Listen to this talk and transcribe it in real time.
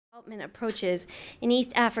Development approaches in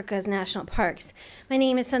East Africa's national parks. My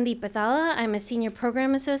name is Sandeep Bathala. I'm a senior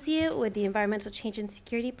program associate with the Environmental Change and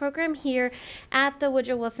Security Program here at the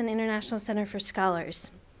Woodrow Wilson International Center for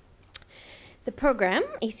Scholars. The program,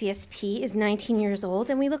 ACSP, is 19 years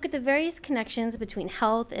old, and we look at the various connections between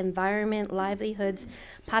health, environment, livelihoods,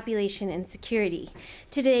 population, and security.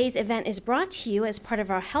 Today's event is brought to you as part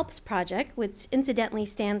of our HELPS project, which incidentally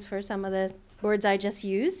stands for some of the words I just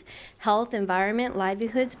used: health, environment,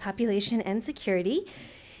 livelihoods, population, and security.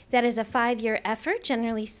 That is a 5-year effort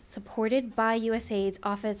generally supported by USAID's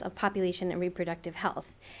Office of Population and Reproductive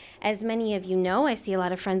Health. As many of you know, I see a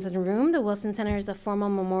lot of friends in the room, the Wilson Center is a formal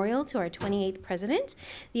memorial to our 28th president,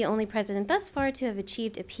 the only president thus far to have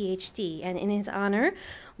achieved a PhD. And in his honor,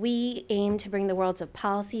 we aim to bring the worlds of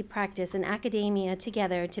policy, practice, and academia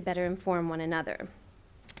together to better inform one another.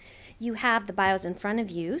 You have the bios in front of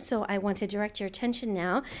you, so I want to direct your attention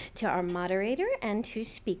now to our moderator and two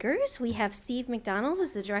speakers. We have Steve McDonald,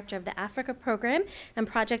 who's the director of the Africa Program and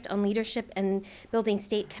Project on Leadership and Building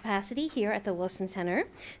State Capacity here at the Wilson Center,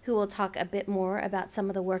 who will talk a bit more about some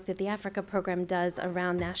of the work that the Africa Program does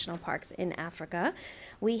around national parks in Africa.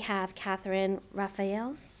 We have Katherine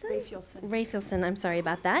Raphaelson, I'm sorry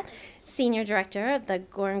about that, Senior Director of the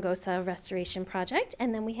Gorongosa Restoration Project.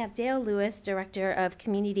 And then we have Dale Lewis, Director of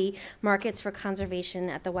Community Markets for Conservation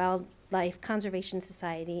at the Wildlife Conservation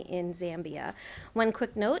Society in Zambia. One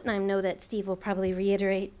quick note, and I know that Steve will probably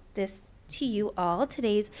reiterate this to you all,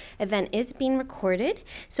 today's event is being recorded,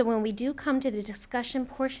 so when we do come to the discussion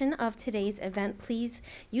portion of today's event, please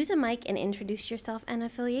use a mic and introduce yourself and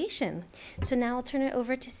affiliation. So now I'll turn it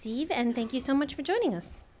over to Steve, and thank you so much for joining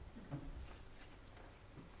us.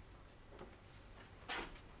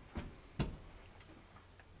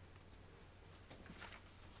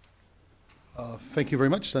 Thank you very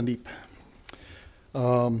much, Sandeep.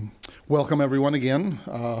 Welcome everyone again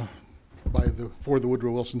for the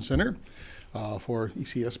Woodrow Wilson Center for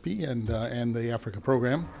ECSP and the Africa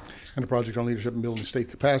Program and the Project on Leadership and Building State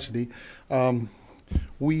Capacity. I'm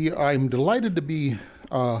delighted to be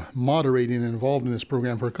moderating and involved in this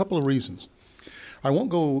program for a couple of reasons. I won't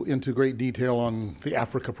go into great detail on the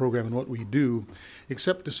Africa Program and what we do,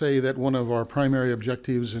 except to say that one of our primary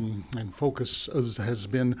objectives and focus has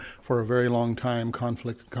been for a very long time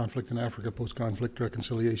conflict in Africa, post-conflict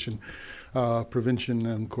reconciliation, prevention,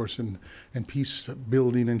 and of course, and peace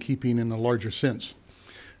building and keeping in a larger sense.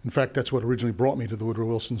 In fact, that's what originally brought me to the Woodrow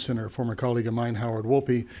Wilson Center. A former colleague of mine, Howard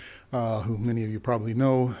Wolpe, who many of you probably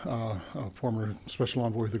know, a former special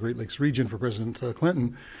envoy of the Great Lakes region for President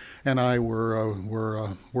Clinton, and I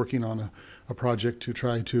were working on a project to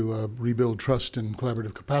try to rebuild trust and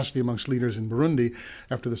collaborative capacity amongst leaders in Burundi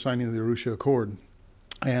after the signing of the Arusha Accord.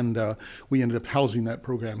 And we ended up housing that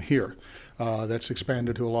program here. That's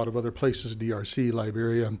expanded to a lot of other places, DRC,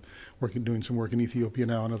 Liberia, doing some work in Ethiopia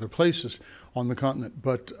now and other places on the continent.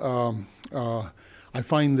 But I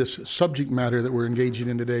find this subject matter that we're engaging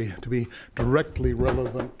in today to be directly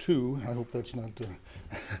relevant to, I hope that's not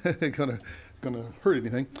going to hurt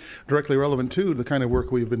anything, directly relevant to the kind of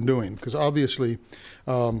work we've been doing. Because obviously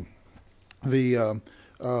the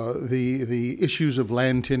issues of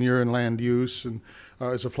land tenure and land use and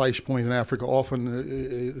as a flashpoint in Africa often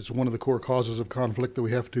is one of the core causes of conflict that we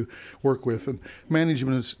have to work with. And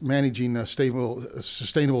managing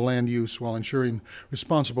sustainable land use while ensuring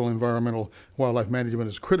responsible environmental wildlife management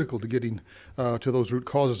is critical to getting to those root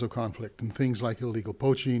causes of conflict. And things like illegal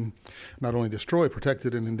poaching not only destroy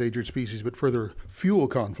protected and endangered species, but further fuel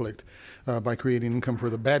conflict by creating income for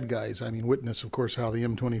the bad guys. I mean, witness, of course, how the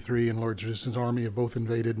M23 and Lord's Resistance Army have both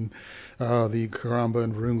invaded the Karamba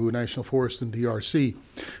and Virungu National Forest in DRC,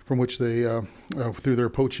 from which they, through their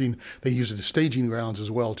poaching, they use it as staging grounds as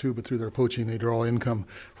well, too, but through their poaching, they draw income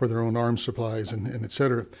for their own arms supplies and et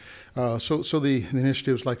cetera. So the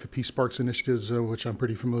initiatives like the Peace Parks initiatives, which I'm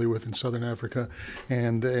pretty familiar with in Southern Africa,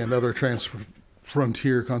 and other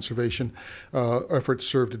frontier conservation efforts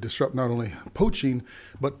serve to disrupt not only poaching,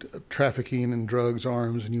 but trafficking in drugs,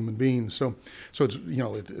 arms, and human beings. So it's,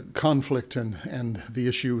 conflict and the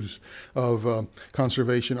issues of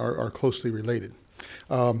conservation are closely related.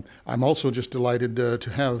 I'm also just delighted to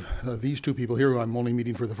have these two people here who I'm only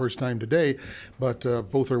meeting for the first time today, but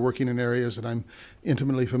both are working in areas that I'm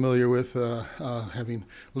intimately familiar with, having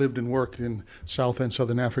lived and worked in South and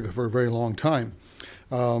Southern Africa for a very long time.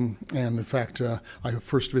 And in fact, I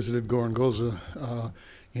first visited Gorongosa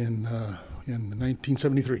in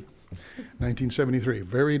 1973. 1973,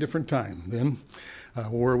 very different time then.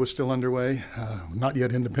 War was still underway, not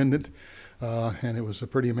yet independent. and it was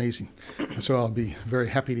pretty amazing. So I'll be very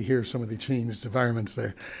happy to hear some of the changed environments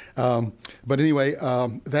there. But anyway,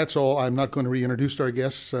 that's all. I'm not going to reintroduce our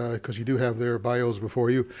guests because you do have their bios before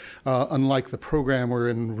you. Unlike the program, we're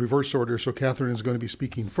in reverse order, so Katherine is going to be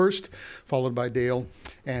speaking first, followed by Dale,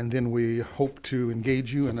 and then we hope to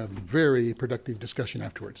engage you in a very productive discussion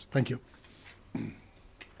afterwards. Thank you.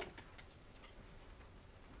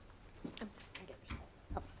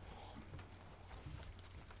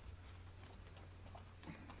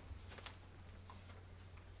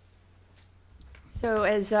 So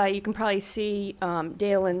as you can probably see,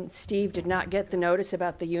 Dale and Steve did not get the notice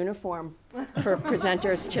about the uniform for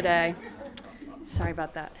presenters today. Sorry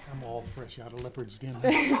about that. I'm all fresh out of leopard skin.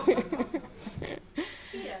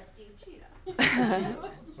 Cheetah, Steve, cheetah.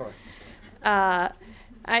 Sorry.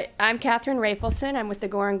 I'm Katherine Raphaelson. I'm with the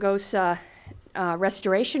Gorongosa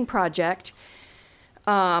Restoration Project.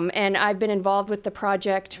 And I've been involved with the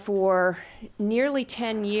project for nearly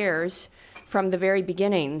 10 years from the very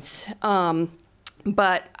beginnings.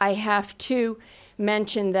 But I have to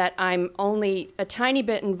mention that I'm only a tiny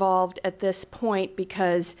bit involved at this point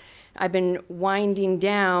because I've been winding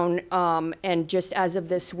down and just as of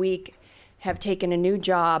this week have taken a new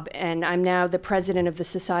job, and I'm now the president of the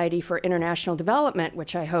Society for International Development,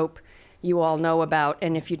 which I hope you all know about,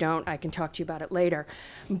 and if you don't, I can talk to you about it later.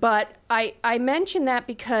 But I mention that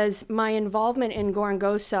because my involvement in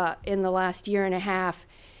Gorongosa in the last year and a half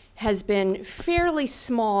has been fairly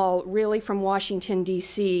small, really from Washington,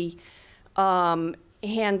 D.C.,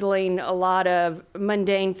 handling a lot of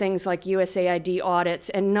mundane things like USAID audits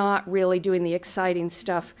and not really doing the exciting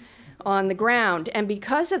stuff on the ground. And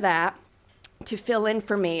because of that, to fill in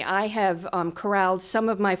for me, I have corralled some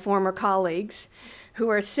of my former colleagues who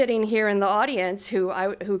are sitting here in the audience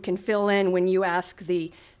who can fill in when you ask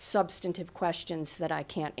the substantive questions that I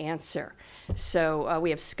can't answer. So we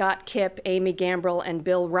have Scott Kipp, Amy Gambrill, and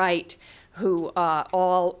Bill Wright, who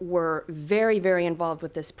all were very, very involved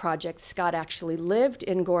with this project. Scott actually lived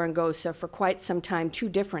in Gorongosa for quite some time, 2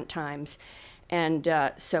 different times. And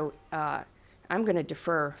so I'm going to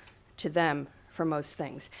defer to them for most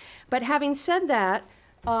things. But having said that,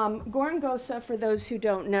 Gorongosa, for those who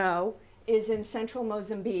don't know, is in central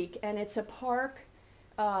Mozambique, and it's a park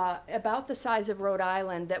about the size of Rhode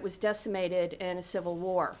Island that was decimated in a civil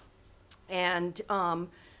war. And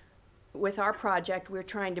with our project, we're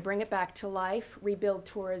trying to bring it back to life, rebuild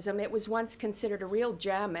tourism. It was once considered a real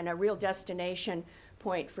gem and a real destination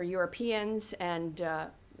point for Europeans, and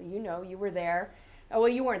you know, you were there. Oh, well,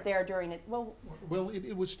 you weren't there during it. Well,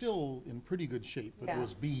 it was still in pretty good shape, but yeah. It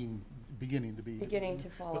was beginning to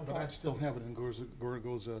fall apart. But I still have it in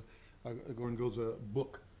Gorongosa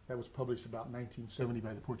book that was published about 1970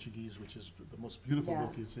 by the Portuguese, which is the most beautiful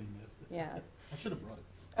book you've seen. Yeah. I should have brought it.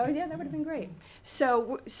 Oh yeah, that would have been great.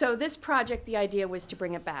 So this project, the idea was to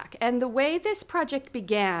bring it back. And the way this project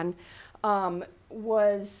began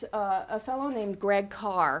was a fellow named Greg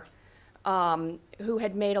Carr, who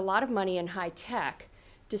had made a lot of money in high tech,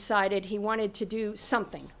 decided he wanted to do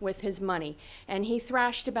something with his money. And he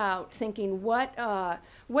thrashed about thinking, what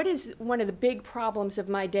is one of the big problems of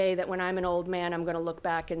my day that when I'm an old man, I'm going to look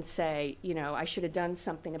back and say, you know, I should have done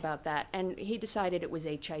something about that. And he decided it was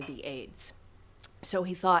HIV/AIDS. So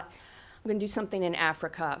he thought, I'm going to do something in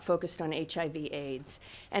Africa focused on HIV/AIDS.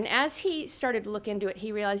 And as he started to look into it,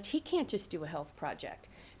 he realized he can't just do a health project.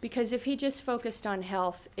 Because if he just focused on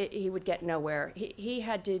health, he would get nowhere. He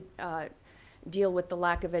had to deal with the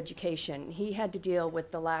lack of education. He had to deal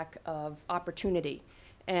with the lack of opportunity.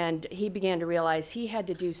 And he began to realize he had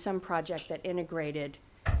to do some project that integrated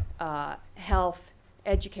health,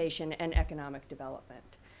 education, and economic development.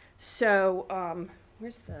 So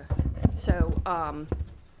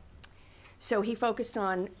so he focused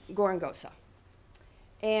on Gorongosa.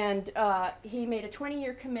 And he made a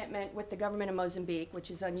 20-year commitment with the government of Mozambique, which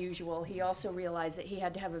is unusual. He also realized that he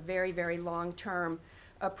had to have a very, very long-term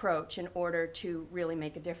approach in order to really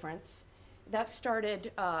make a difference. That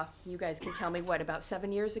started, you guys can tell me, what, about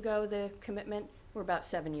 7 years ago, the commitment? We're about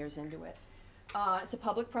 7 years into it. It's a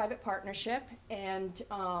public-private partnership, and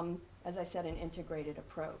as I said, an integrated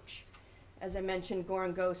approach. As I mentioned,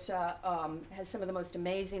 Gorongosa has some of the most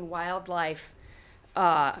amazing wildlife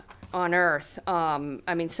on Earth.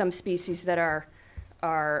 I mean, some species that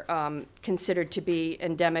are considered to be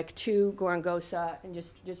endemic to Gorongosa, and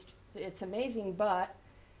just it's amazing, but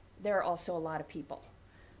there are also a lot of people.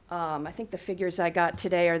 I think the figures I got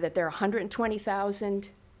today are that there are 120,000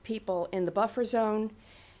 people in the buffer zone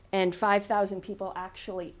and 5,000 people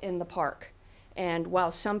actually in the park. And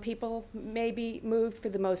while some people may be moved, for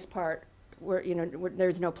the most part,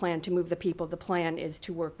 there's no plan to move the people. The plan is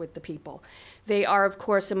to work with the people. They are, of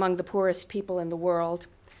course, among the poorest people in the world,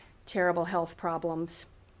 terrible health problems,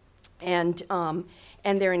 and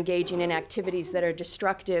they're engaging in activities that are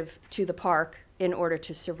destructive to the park in order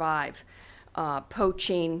to survive.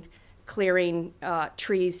 Poaching, clearing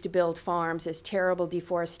trees to build farms. There's terrible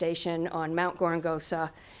deforestation on Mount Gorongosa,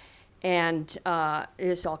 and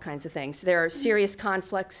there's all kinds of things. There are serious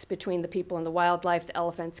conflicts between the people and the wildlife. The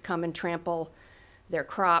elephants come and trample their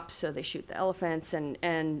crops, so they shoot the elephants,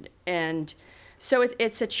 and so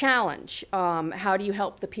it's a challenge. How do you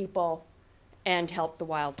help the people and help the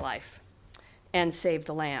wildlife and save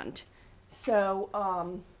the land? So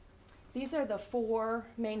these are the 4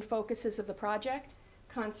 main focuses of the project.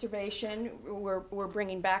 Conservation, we're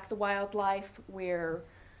bringing back the wildlife.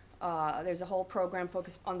 There's a whole program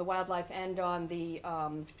focused on the wildlife and on the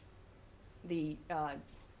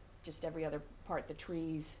just every other part, the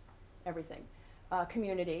trees, everything.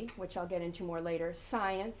 Community, which I'll get into more later.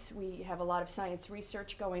 Science, we have a lot of science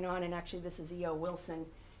research going on, and actually this is E.O. Wilson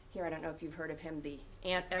here. I don't know if you've heard of him, the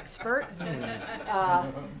ant expert.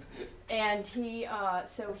 And he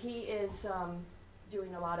is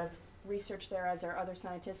doing a lot of research there, as are other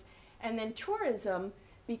scientists. And then tourism,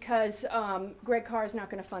 because Greg Carr is not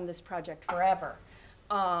going to fund this project forever.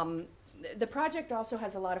 The project also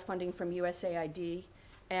has a lot of funding from USAID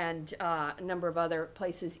and a number of other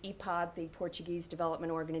places. EPOD, the Portuguese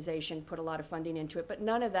Development Organization, put a lot of funding into it, but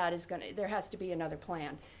none of that is going to, there has to be another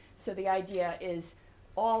plan. So the idea is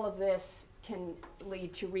all of this can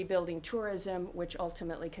lead to rebuilding tourism, which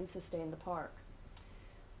ultimately can sustain the park.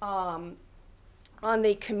 On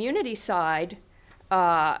the community side,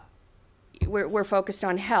 we're focused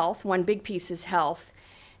on health. One big piece is health.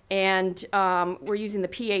 And we're using the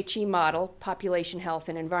PHE model, population, health,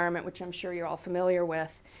 and environment, which I'm sure you're all familiar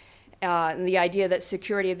with. And the idea that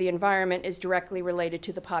security of the environment is directly related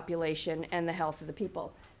to the population and the health of the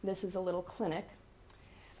people. This is a little clinic.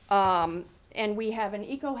 And we have an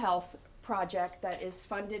eco-health project that is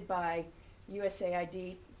funded by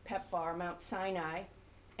USAID, PEPFAR, Mount Sinai,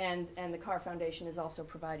 and the Carr Foundation is also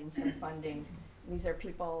providing some funding. These are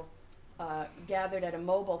people gathered at a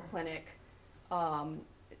mobile clinic.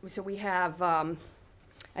 So we have, I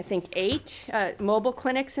think, 8 mobile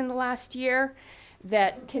clinics in the last year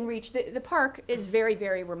that can reach. The park is very,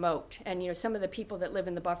 very remote. And, you know, some of the people that live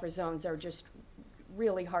in the buffer zones are just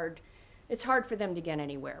really hard. It's hard for them to get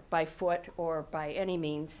anywhere by foot or by any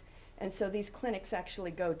means. And so these clinics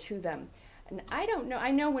actually go to them. And I don't know,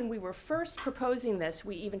 I know when we were first proposing this,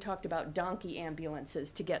 we even talked about donkey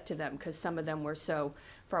ambulances to get to them because some of them were so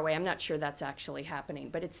far away. I'm not sure that's actually happening,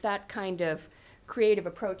 but it's that kind of creative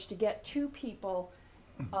approach to get to people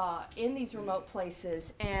in these remote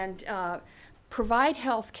places and provide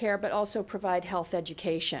health care, but also provide health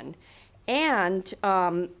education. And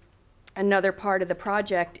another part of the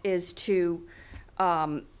project is to,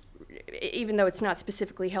 even though it's not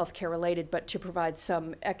specifically healthcare related, but to provide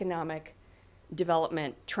some economic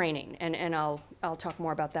development training, and I'll talk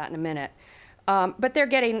more about that in a minute. But they're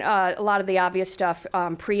getting a lot of the obvious stuff,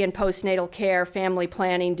 pre- and postnatal care, family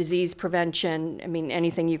planning, disease prevention, I mean,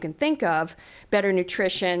 anything you can think of, better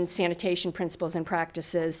nutrition, sanitation principles and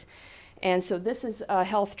practices. And so this is a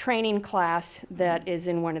health training class that is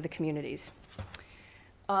in one of the communities.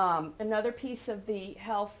 Another piece of the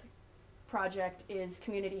health project is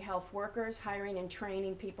community health workers, hiring and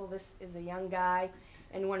training people. This is a young guy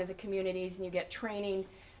in one of the communities, and you get training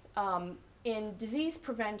in disease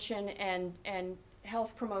prevention and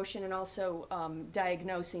health promotion, and also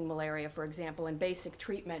diagnosing malaria, for example, and basic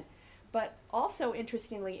treatment, but also,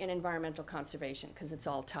 interestingly, in environmental conservation, because it's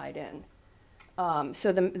all tied in.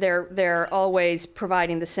 So they're always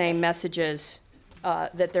providing the same messages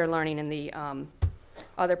that they're learning in the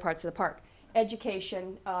other parts of the park.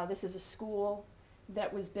 Education, this is a school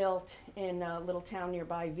that was built in a little town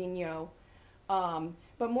nearby, Vinho.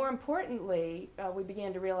 But more importantly, we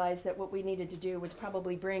began to realize that what we needed to do was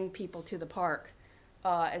probably bring people to the park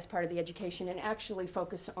as part of the education and actually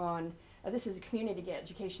focus on, this is a community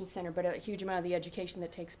education center, but a huge amount of the education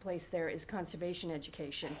that takes place there is conservation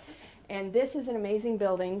education. And this is an amazing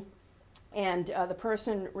building, and the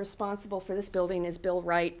person responsible for this building is Bill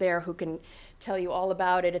Wright there, who can tell you all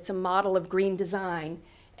about it. It's a model of green design,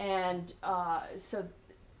 and so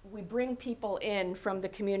we bring people in from the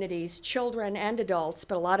communities, children and adults,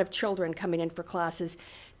 but a lot of children coming in for classes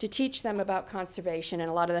to teach them about conservation, and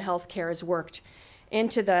a lot of the health care is worked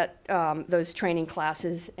into that, those training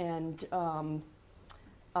classes, and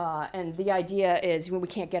the idea is we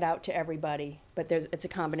can't get out to everybody, but it's a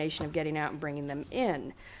combination of getting out and bringing them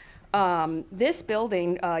in. This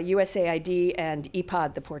building, USAID and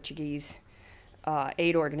EPOD, the Portuguese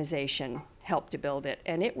aid organization helped to build it,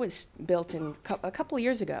 and it was built in a couple of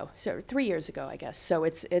years ago, so 3 years ago, I guess. So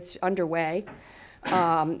it's underway.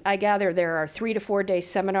 I gather there are 3 to 4 day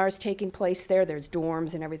seminars taking place there. There's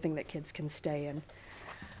dorms and everything that kids can stay in.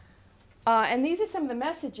 And these are some of the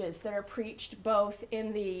messages that are preached both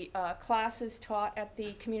in the classes taught at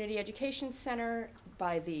the Community Education Center,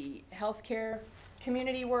 by the healthcare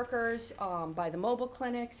community workers, by the mobile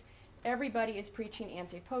clinics. Everybody is preaching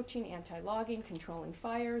anti-poaching, anti-logging, controlling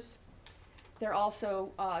fires. They're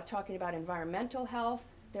also talking about environmental health.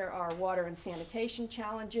 There are water and sanitation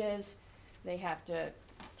challenges. They have to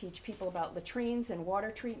teach people about latrines and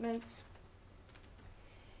water treatments.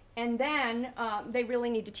 And then they really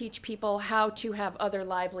need to teach people how to have other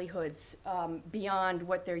livelihoods beyond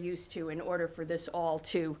what they're used to in order for this all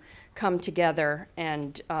to come together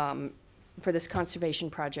and for this conservation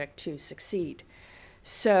project to succeed.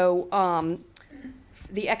 So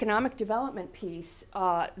the economic development piece,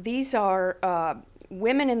 these are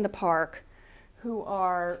women in the park who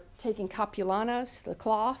are taking capulanas, the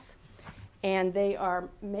cloth, and they are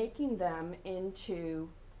making them into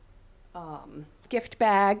gift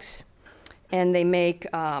bags, and they make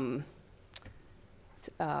wine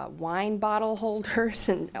bottle holders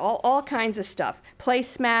and all kinds of stuff,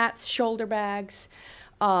 placemats, shoulder bags,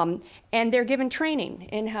 and they're given training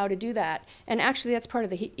in how to do that. And actually that's part of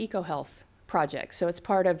the EcoHealth project, so it's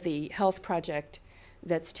part of the health project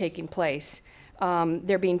that's taking place.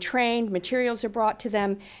 They're being trained, materials are brought to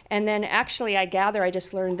them, and then actually I gather, I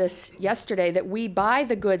just learned this yesterday, that we buy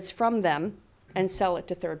the goods from them and sell it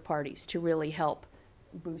to third parties to really help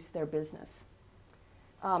boost their business.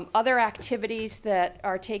 Other activities that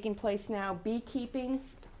are taking place now: beekeeping,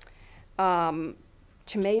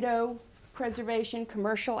 tomato preservation,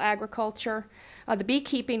 commercial agriculture. The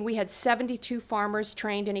beekeeping, we had 72 farmers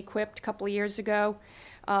trained and equipped a couple of years ago.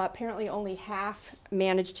 Apparently only half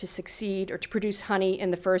managed to succeed or to produce honey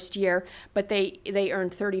in the first year, but they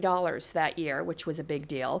earned $30 that year, which was a big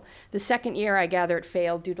deal. The second year, I gather, it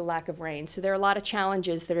failed due to lack of rain. So there are a lot of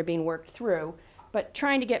challenges that are being worked through, but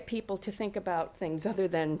trying to get people to think about things other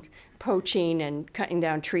than poaching and cutting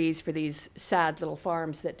down trees for these sad little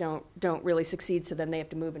farms that don't really succeed, so then they have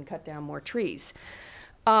to move and cut down more trees.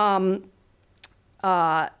 Shade-grown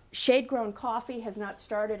coffee has not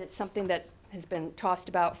started. It's something that has been tossed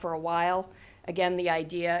about for a while. Again, the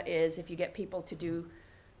idea is if you get people to do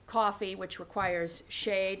coffee, which requires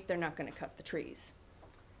shade, they're not going to cut the trees.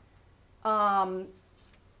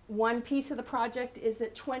 One piece of the project is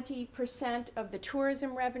that 20% of the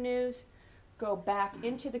tourism revenues go back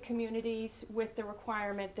into the communities with the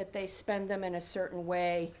requirement that they spend them in a certain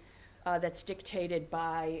way that's dictated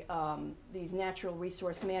by these natural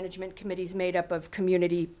resource management committees made up of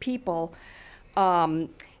community people.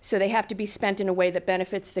 So they have to be spent in a way that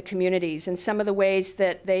benefits the communities. And some of the ways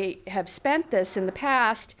that they have spent this in the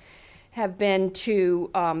past have been to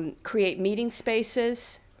create meeting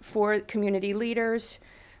spaces for community leaders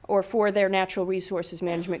or for their natural resources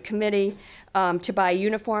management committee, to buy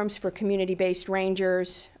uniforms for community-based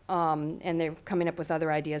rangers, and they're coming up with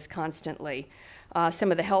other ideas constantly. Some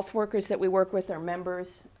of the health workers that we work with are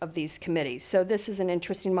members of these committees. So this is an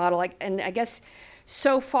interesting model, and I guess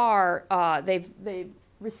so far they've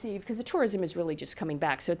received, because the tourism is really just coming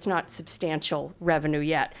back, so it's not substantial revenue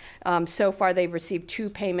yet. So far they've received 2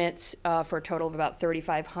 payments for a total of about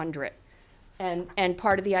 $3,500. And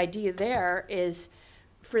part of the idea there is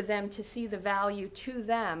for them to see the value to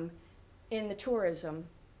them in the tourism,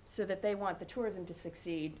 so that they want the tourism to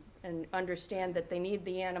succeed and understand that they need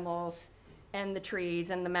the animals and the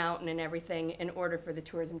trees and the mountain and everything in order for the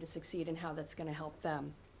tourism to succeed, and how that's going to help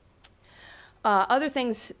them. Other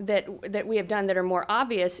things that we have done that are more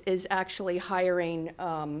obvious is actually hiring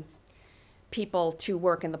people to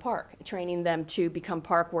work in the park, training them to become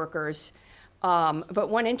park workers. But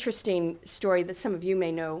one interesting story that some of you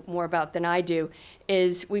may know more about than I do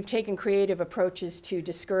is we've taken creative approaches to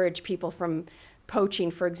discourage people from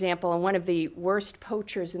poaching. For example, and one of the worst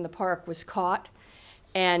poachers in the park was caught,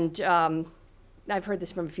 and I've heard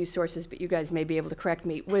this from a few sources, but you guys may be able to correct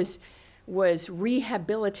me, was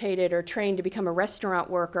rehabilitated or trained to become a restaurant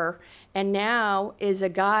worker, and now is a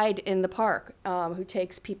guide in the park who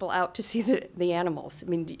takes people out to see the animals. I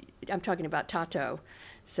mean, I'm talking about Tato.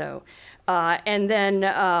 So, and then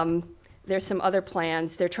there's some other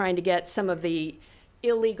plans. They're trying to get some of the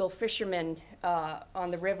illegal fishermen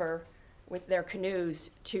on the river with their canoes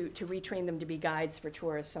to retrain them to be guides for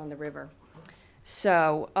tourists on the river.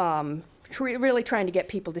 So really trying to get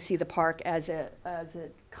people to see the park as a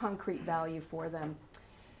concrete value for them.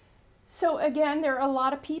 So again, there are a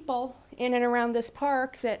lot of people in and around this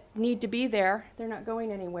park that need to be there. They're not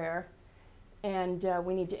going anywhere. and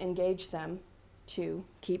we need to engage them to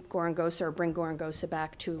keep Gorongosa or bring Gorongosa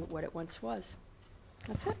back to what it once was.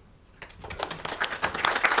 That's it.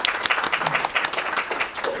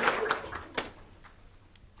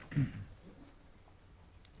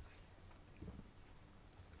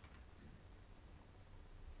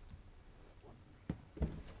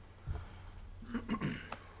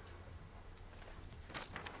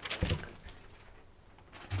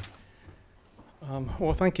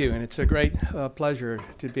 Well, thank you, and it's a great pleasure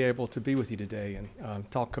to be able to be with you today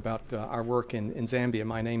and talk about our work in Zambia.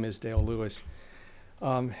 My name is Dale Lewis.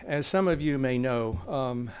 As some of you may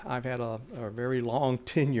know, I've had a very long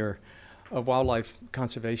tenure of wildlife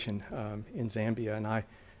conservation in Zambia, and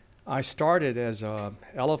I started as an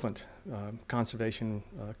elephant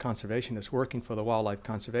conservationist working for the Wildlife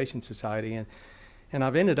Conservation Society, and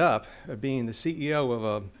I've ended up being the CEO of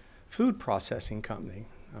a food processing company.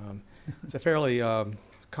 It's a fairly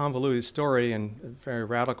convoluted story and a very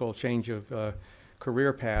radical change of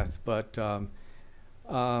career path, but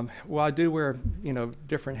well, I do wear, you know,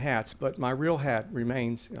 different hats, but my real hat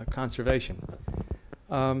remains conservation.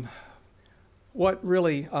 What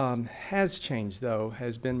really has changed, though,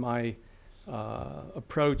 has been my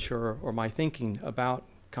approach or my thinking about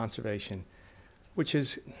conservation, which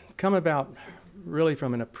has come about really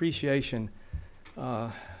from an appreciation,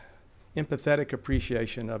 empathetic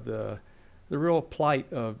appreciation of the real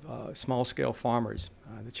plight of small-scale farmers,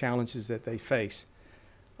 the challenges that they face,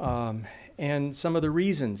 and some of the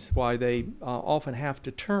reasons why they often have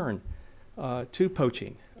to turn to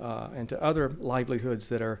poaching and to other livelihoods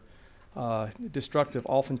that are destructive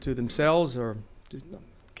often to themselves or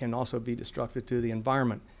can also be destructive to the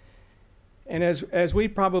environment. And as we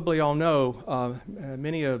probably all know,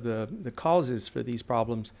 many of the causes for these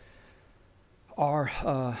problems are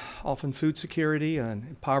often food security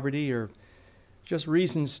and poverty, or just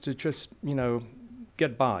reasons to just, you know,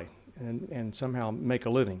 get by and somehow make a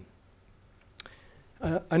living.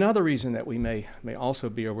 Another reason that we may also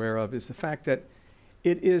be aware of is the fact that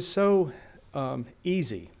it is so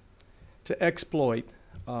easy to exploit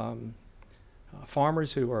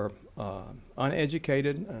farmers who are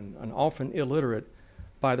uneducated and often illiterate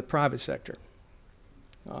by the private sector.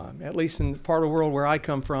 At least in the part of the world where I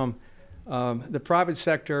come from, the private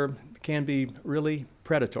sector can be really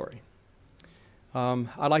predatory.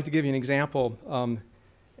 I'd like to give you an example,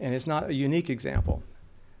 and it's not a unique example.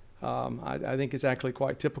 I think it's actually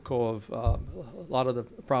quite typical of a lot of the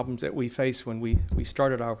problems that we face when we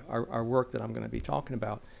started our work that I'm going to be talking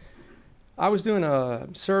about. I was doing a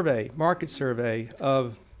survey, market survey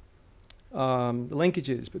of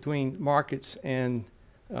linkages between markets and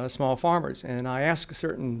small farmers, and I asked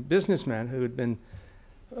certain businessmen who had been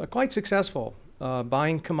quite successful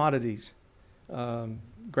buying commodities,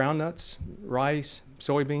 groundnuts, rice,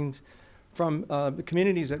 soybeans, from the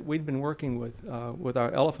communities that we'd been working with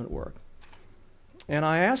our elephant work. And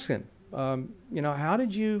I asked them, you know, how do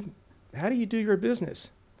you do your business?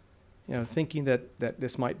 You know, thinking that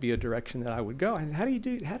this might be a direction that I would go. And how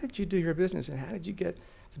did you do your business, and how did you get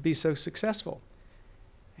to be so successful?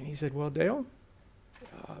 And he said, well, Dale,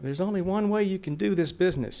 there's only one way you can do this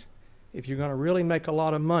business. If you're going to really make a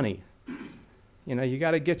lot of money, you know, you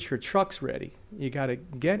got to get your trucks ready. You got to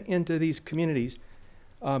get into these communities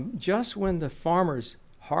just when the farmers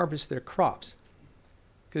harvest their crops.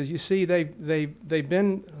 Because you see, they've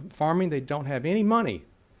been farming, they don't have any money.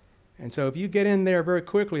 And so if you get in there very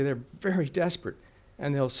quickly, they're very desperate,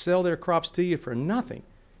 and they'll sell their crops to you for nothing,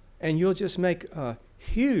 and you'll just make a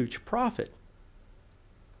huge profit.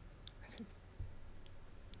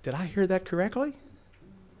 Did I hear that correctly?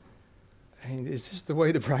 I mean, is this the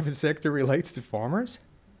way the private sector relates to farmers?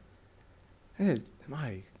 I said,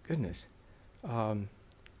 my goodness. I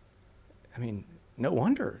mean, no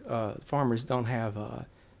wonder farmers don't have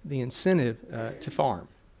the incentive to farm.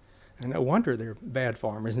 And no wonder they're bad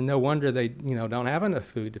farmers, and no wonder they, you know, don't have enough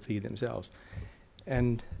food to feed themselves.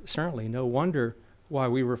 And certainly no wonder why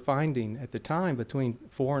we were finding at the time between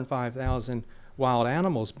 4,000 and 5,000 wild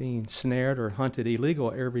animals being snared or hunted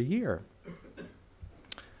illegal every year.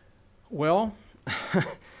 Well,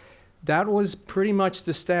 that was pretty much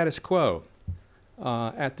the status quo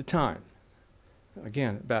at the time.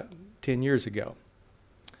 Again, about 10 years ago.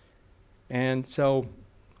 And so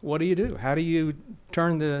what do you do? How do you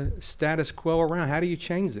turn the status quo around? How do you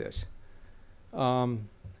change this? And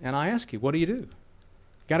I ask you, what do you do?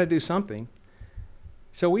 Got to do something.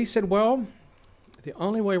 So we said, well, the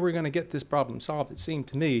only way we're going to get this problem solved, it seemed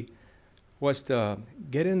to me, was to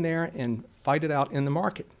get in there and fight it out in the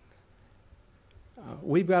market.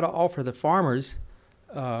 We've got to offer the farmers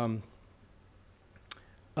a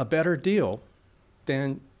better deal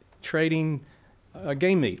than trading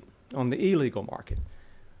game meat on the illegal market.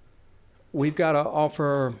 We've got to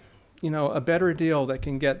offer, a better deal that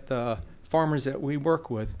can get the farmers that we work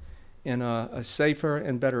with in a safer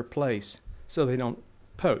and better place so they don't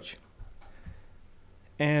poach.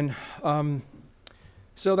 And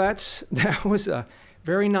so that was a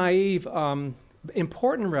very naive,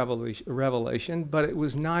 important revelation, but it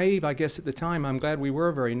was naive, I guess, at the time. I'm glad we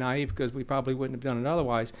were very naive because we probably wouldn't have done it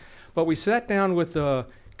otherwise. But we sat down with the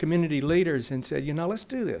community leaders and said, let's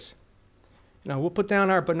do this. We'll put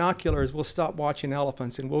down our binoculars, we'll stop watching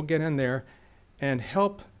elephants, and we'll get in there and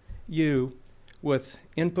help you with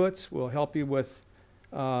inputs. We'll help you with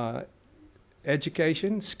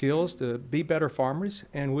education, skills to be better farmers,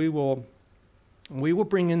 and we will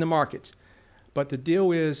bring in the markets. But the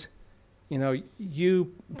deal is,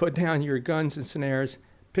 you put down your guns and snares,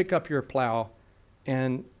 pick up your plow,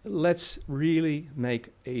 and let's really make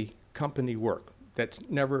a company work that's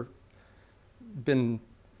never been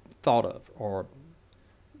thought of or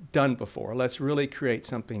done before. Let's really create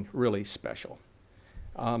something really special.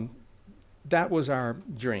 That was our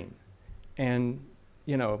dream. And,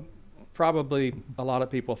 probably a lot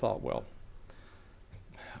of people thought, well,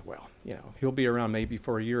 he'll be around maybe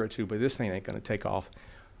for a year or two, but this thing ain't going to take off.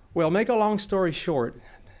 Well, make a long story short,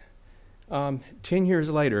 10 years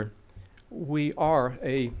later, we are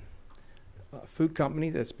a food company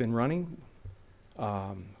that's been running,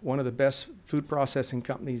 one of the best food processing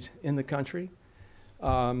companies in the country.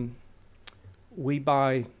 We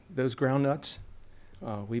buy those ground nuts,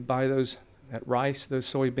 we buy that rice, those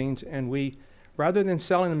soybeans, and we, rather than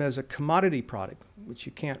selling them as a commodity product, which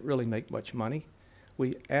you can't really make much money,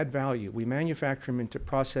 we add value. We manufacture them into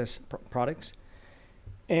processed products,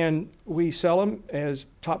 and we sell them as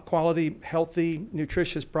top quality, healthy,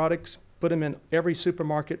 nutritious products, put them in every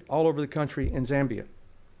supermarket all over the country in Zambia.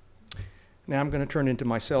 Now I'm going to turn into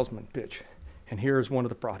my salesman pitch, and here's one of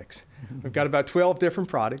the products. We've got about 12 different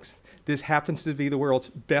products. This happens to be the world's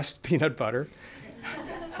best peanut butter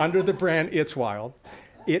under the brand It's Wild.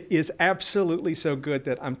 It is absolutely so good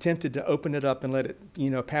that I'm tempted to open it up and let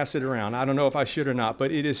it, pass it around. I don't know if I should or not,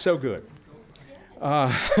 but it is so good.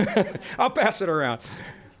 I'll pass it around.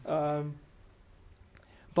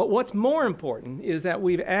 But what's more important is that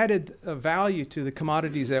we've added a value to the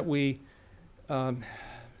commodities that we 2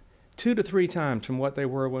 to 3 times from what they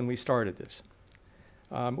were when we started this.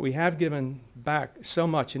 We have given back so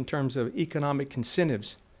much in terms of economic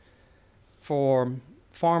incentives for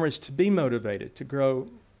farmers to be motivated to grow,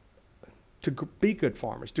 to be good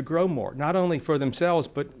farmers, to grow more, not only for themselves,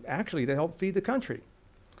 but actually to help feed the country.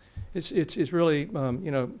 It's really,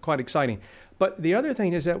 quite exciting. But the other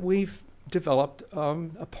thing is that we've developed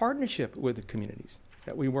a partnership with the communities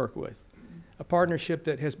that we work with, a partnership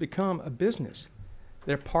that has become a business.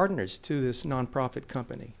 They're partners to this nonprofit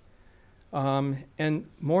company. And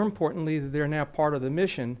more importantly, they're now part of the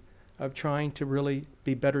mission of trying to really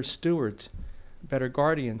be better stewards, better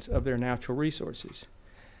guardians of their natural resources.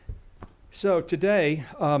 So today,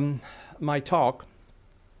 my talk,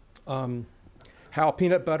 how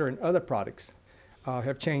peanut butter and other products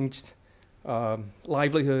have changed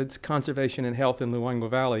livelihoods, conservation, and health in Luangwa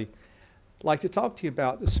Valley. I'd like to talk to you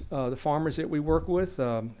about this, the farmers that we work with,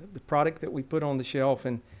 the product that we put on the shelf,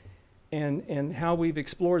 and how we've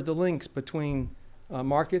explored the links between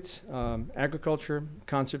markets, agriculture,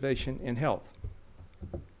 conservation, and health.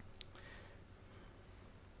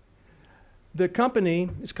 The company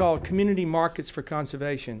is called Community Markets for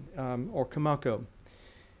Conservation, or COMACO.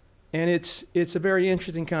 And it's a very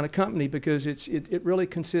interesting kind of company because it really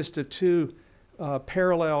consists of 2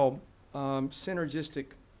 parallel synergistic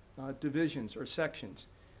divisions or sections.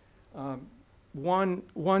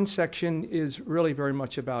 One section is really very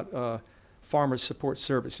much about farmer support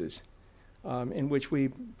services, in which we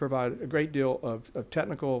provide a great deal of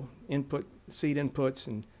technical input, seed inputs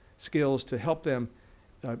and skills to help them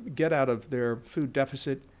get out of their food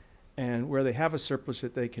deficit, and where they have a surplus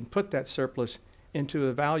that they can put that surplus into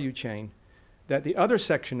a value chain that the other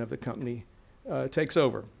section of the company takes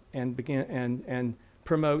over and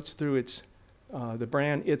promotes through its the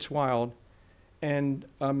brand It's Wild. And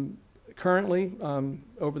currently,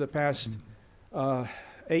 over the past 8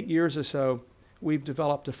 years or so, we've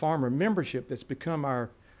developed a farmer membership that's become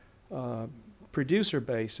our producer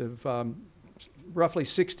base of roughly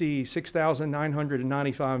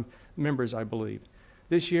 66,995 members, I believe.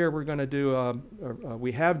 This year we're going to do,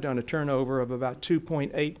 we have done a turnover of about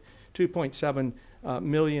 2.7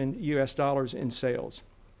 million US dollars in sales.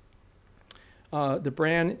 The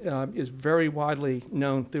brand is very widely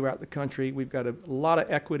known throughout the country. We've got a lot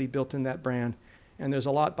of equity built in that brand, and there's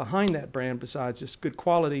a lot behind that brand besides just good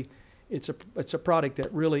quality it's a product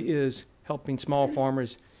that really is helping small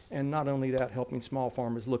farmers, and not only that, helping small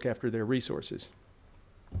farmers look after their resources.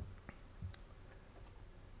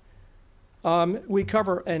 We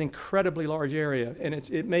cover an incredibly large area, and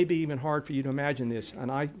it may be even hard for you to imagine this,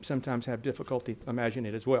 and I sometimes have difficulty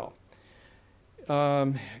imagining it as well.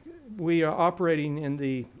 We are operating in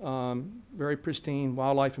the very pristine,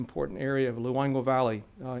 wildlife important area of Luangwa Valley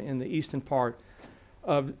in the eastern part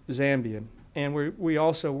of Zambia. And we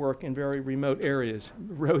also work in very remote areas.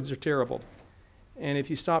 Roads are terrible. And if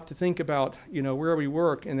you stop to think about, where we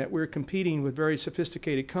work and that we're competing with very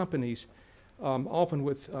sophisticated companies, often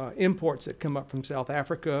with imports that come up from South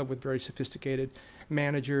Africa with very sophisticated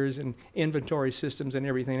managers and inventory systems and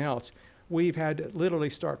everything else, we've had to literally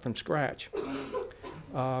start from scratch.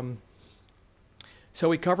 So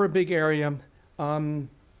we cover a big area.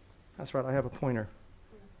 That's right, I have a pointer.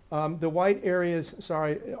 The white areas,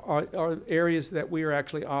 are areas that we are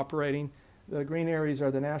actually operating. The green areas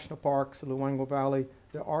are the national parks, the Luangwa Valley.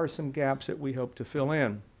 There are some gaps that we hope to fill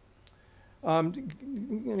in. Let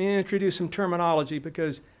me introduce some terminology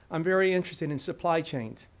because I'm very interested in supply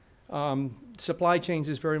chains. Supply chains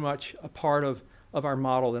is very much a part of our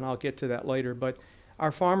model, and I'll get to that later. But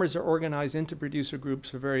our farmers are organized into producer groups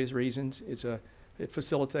for various reasons. It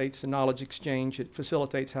facilitates the knowledge exchange. It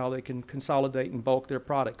facilitates how they can consolidate and bulk their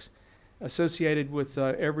products. Associated with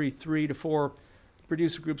every 3 to 4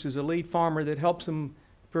 producer groups is a lead farmer that helps them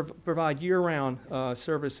provide year-round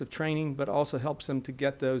service of training, but also helps them to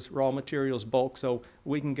get those raw materials bulk so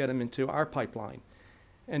we can get them into our pipeline.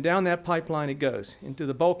 And down that pipeline it goes, into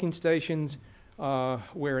the bulking stations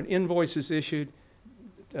where an invoice is issued,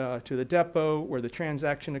 to the depot where the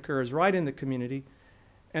transaction occurs right in the community.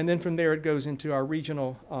 And then from there it goes into our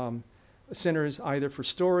regional centers, either for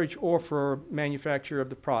storage or for manufacture of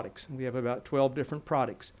the products. And we have about 12 different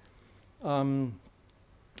products. And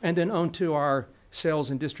then on to our sales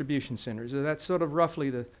and distribution centers. So that's sort of roughly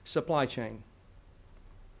the supply chain.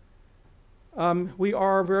 We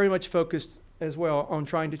are very much focused as well on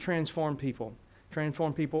trying to transform people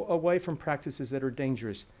away from practices that are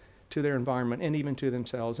dangerous to their environment and even to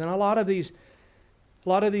themselves. And a lot of these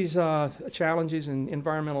challenges and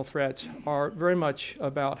environmental threats are very much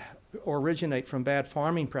about or originate from bad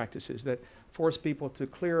farming practices that force people to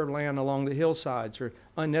clear land along the hillsides or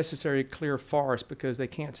unnecessary clear forests because they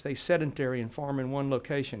can't stay sedentary and farm in one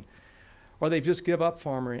location. Or they just give up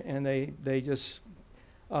farming and they just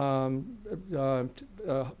have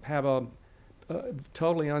a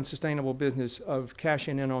totally unsustainable business of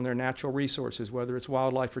cashing in on their natural resources, whether it's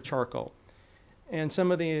wildlife or charcoal. And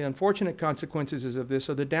some of the unfortunate consequences of this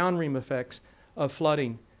are the downstream effects of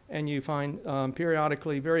flooding. And you find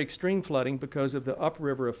periodically very extreme flooding because of the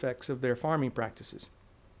upriver effects of their farming practices.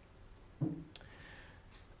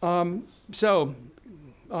 I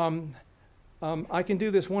can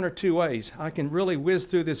do this one or two ways. I can really whiz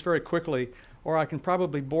through this very quickly, or I can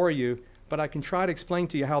probably bore you, but I can try to explain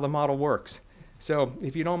to you how the model works. So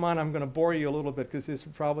if you don't mind, I'm going to bore you a little bit because this is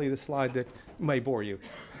probably the slide that may bore you.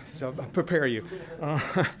 So prepare you.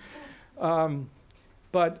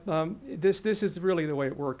 This is really the way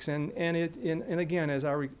it works. And again,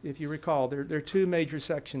 if you recall, there are two major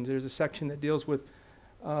sections. There's a section that deals with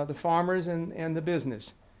the farmers and the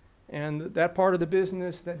business. And that part of the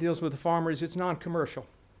business that deals with the farmers, it's non-commercial.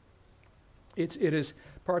 It is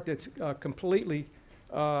part that's completely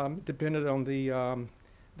dependent on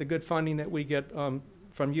the good funding that we get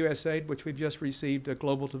from USAID, which we've just received a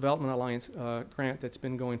Global Development Alliance grant that's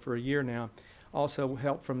been going for a year now. Also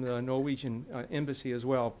help from the Norwegian embassy as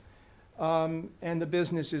well. And the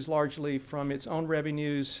business is largely from its own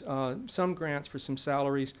revenues, some grants for some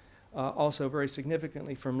salaries, also very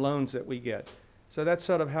significantly from loans that we get. So that's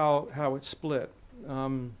sort of how it's split.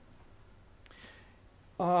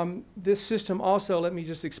 This system also, let me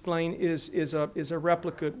just explain, is a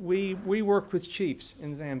replicate. We work with chiefs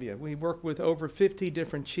in Zambia. We work with over 50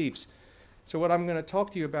 different chiefs. So what I'm going to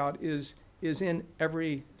talk to you about is in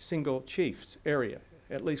every single chief's area,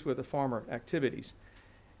 at least with the farmer activities.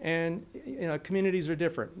 And communities are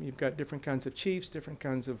different. You've got different kinds of chiefs, different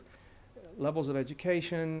kinds of levels of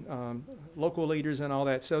education, local leaders and all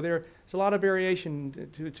that. So there's a lot of variation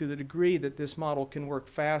to the degree that this model can work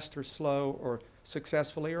fast or slow or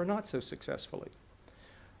successfully or not so successfully.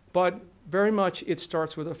 But very much it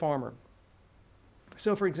starts with a farmer.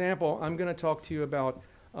 So for example, I'm going to talk to you about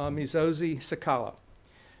Mizozi Sakala.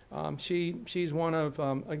 She's one of,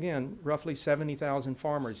 again, roughly 70,000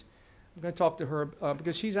 farmers. I'm going to talk to her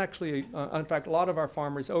because she's actually, in fact, a lot of our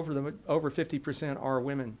farmers, over 50% are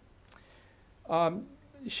women.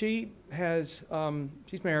 She's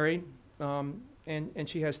married, and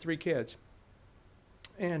she has 3 kids.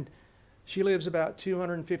 And She lives about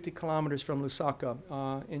 250 kilometers from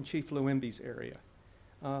Lusaka in Chief Luwembi's area,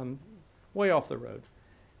 way off the road.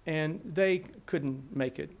 And they couldn't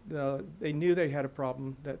make it. They knew they had a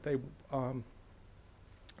problem, that they weren't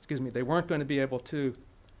going to be able to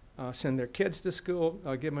send their kids to school,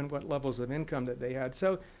 given what levels of income that they had.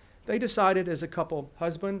 So they decided as a couple,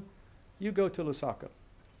 husband, you go to Lusaka,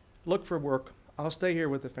 look for work, I'll stay here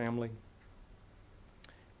with the family,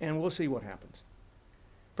 and we'll see what happens.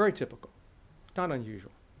 Very typical, not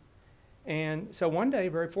unusual. And so one day,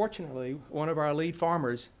 very fortunately, one of our lead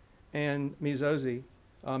farmers and Mizozi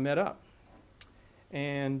met up.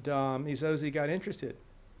 And Mizozi got interested.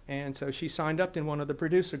 And so she signed up in one of the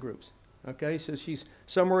producer groups. Okay, so she's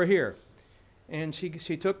somewhere here. And she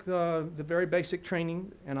took the very basic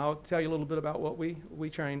training, and I'll tell you a little bit about what we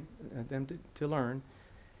trained them to learn.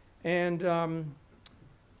 And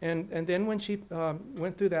then when she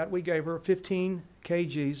went through that, we gave her 15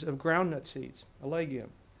 kgs of groundnut seeds, a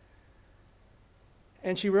legume.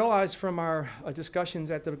 And she realized from our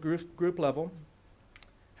discussions at the group level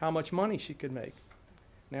how much money she could make.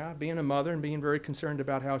 Now, being a mother and being very concerned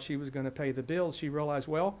about how she was going to pay the bills, she realized,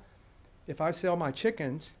 well, if I sell my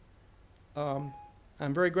chickens, I'm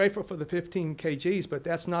very grateful for the 15 kgs, but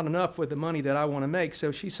that's not enough with the money that I want to make.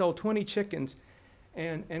 So she sold 20 chickens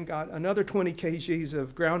and got another 20 kgs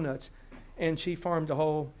of groundnuts, and she farmed a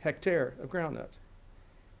whole hectare of groundnuts.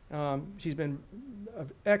 She's been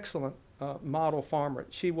an excellent model farmer.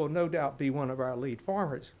 She will no doubt be one of our lead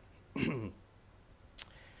farmers.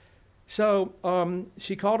 So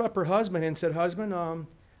she called up her husband and said, husband,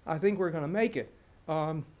 I think we're going to make it.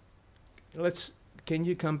 Can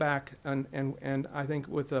you come back? And I think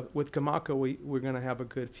with Kamako, we're going to have a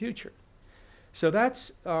good future. So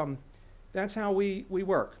that's how we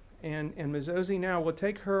work. And Mizozi now will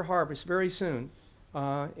take her harvest very soon,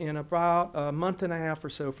 in about a month and a half or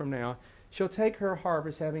so from now. She'll take her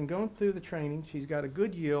harvest, having gone through the training. She's got a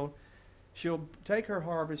good yield. She'll take her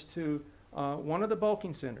harvest to one of the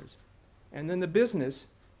bulking centers. And then the business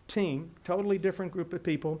team, totally different group of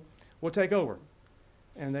people, will take over.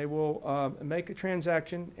 And they will make a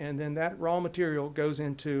transaction, and then that raw material goes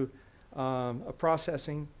into a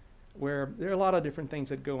processing where there are a lot of different things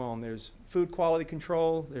that go on. There's food quality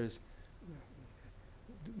control.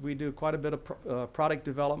 We do quite a bit of product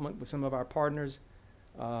development with some of our partners.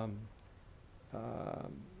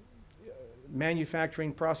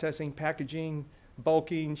 Manufacturing, processing, packaging,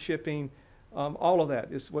 bulking, shipping, all of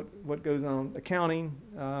that is what goes on. Accounting,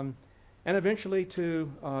 and eventually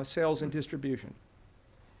to sales and distribution.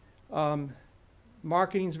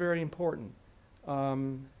 Marketing is very important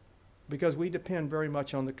because we depend very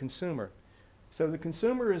much on the consumer. So the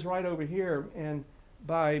consumer is right over here, and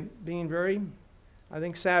by being very, I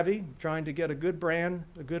think, savvy, trying to get a good brand,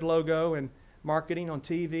 a good logo, and marketing on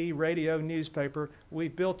TV, radio, newspaper,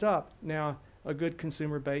 we've built up now a good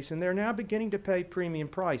consumer base, and they're now beginning to pay premium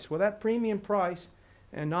price. Well, that premium price,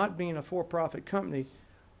 and not being a for-profit company,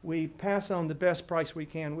 we pass on the best price we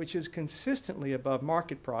can, which is consistently above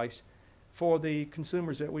market price for the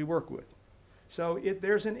consumers that we work with. So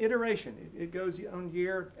there's an iteration. It goes on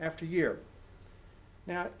year after year.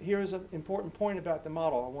 Now, here's an important point about the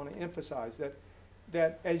model I want to emphasize,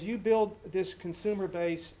 that as you build this consumer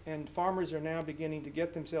base and farmers are now beginning to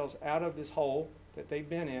get themselves out of this hole that they've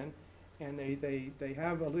been in, and they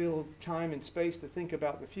have a little time and space to think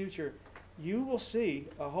about the future, you will see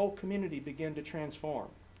a whole community begin to transform.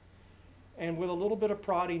 And with a little bit of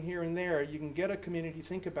prodding here and there, you can get a community to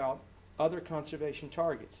think about other conservation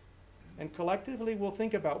targets. And collectively, we'll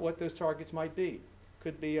think about what those targets might be.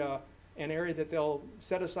 Could be an area that they'll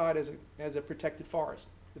set aside as a protected forest,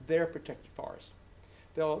 their protected forest.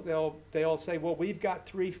 They'll say, well, we've got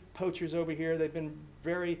 3 poachers over here. They've been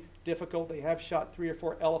very difficult. They have shot 3 or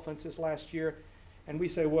 4 elephants this last year. And we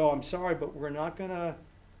say, well, I'm sorry, but we're not gonna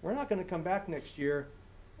come back next year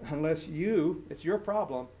unless it's your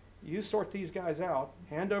problem. You sort these guys out,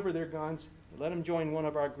 hand over their guns, let them join one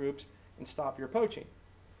of our groups, and stop your poaching.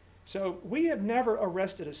 So we have never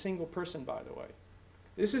arrested a single person, by the way.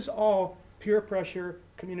 This is all peer pressure,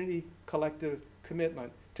 community, collective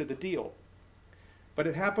commitment to the deal. But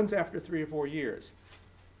it happens after 3 or 4 years.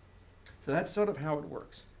 So that's sort of how it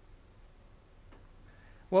works.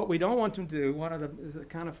 What we don't want them to do, one of the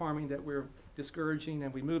kind of farming that we're discouraging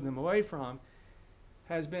and we move them away from,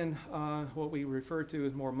 has been what we refer to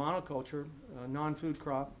as more monoculture, non-food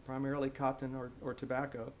crop, primarily cotton or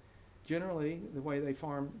tobacco. Generally, the way they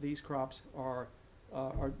farm these crops are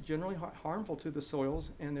generally harmful to the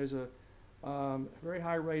soils, and there's a very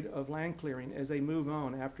high rate of land clearing as they move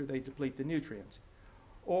on after they deplete the nutrients.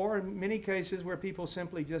 or in many cases where people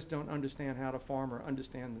simply just don't understand how to farm or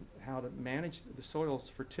understand how to manage the soil's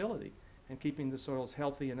fertility and keeping the soils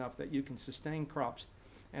healthy enough that you can sustain crops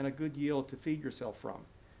and a good yield to feed yourself from.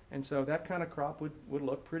 And so that kind of crop would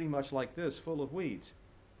look pretty much like this, full of weeds.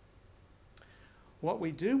 What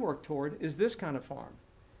we do work toward is this kind of farm.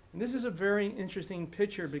 And this is a very interesting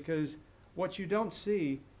picture because what you don't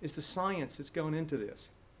see is the science that's going into this.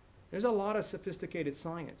 There's a lot of sophisticated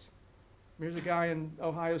science. There's a guy in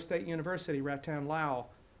Ohio State University, Ratan Lau,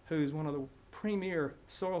 who's one of the premier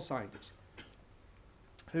soil scientists,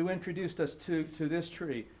 who introduced us to this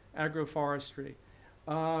tree, agroforestry.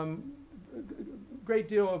 Great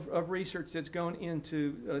deal of research that's gone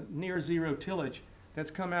into near zero tillage that's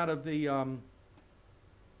come out of the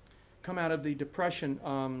depression.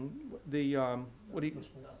 What do you? Dust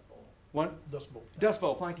Bowl. What? Dust Bowl. Dust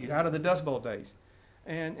Bowl. Thank you. Out of the Dust Bowl days.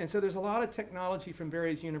 And so there's a lot of technology from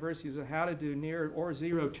various universities of how to do near or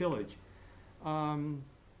zero tillage.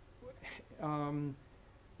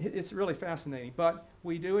 It's really fascinating, but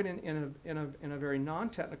we do it in a very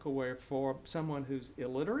non-technical way for someone who's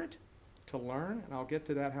illiterate to learn, and I'll get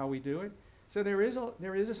to that how we do it. So there is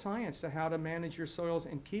a science to how to manage your soils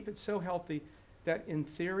and keep it so healthy that in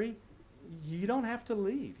theory you don't have to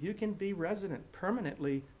leave. You can be resident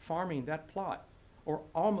permanently farming that plot, or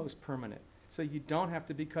almost permanent. So you don't have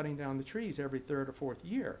to be cutting down the trees every third or fourth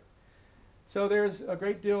year. So there's a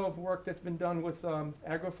great deal of work that's been done with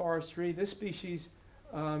agroforestry. This species,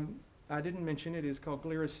 I didn't mention it, is called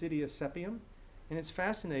Gliricidia sepium. And it's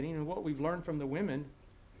fascinating, and what we've learned from the women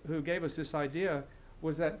who gave us this idea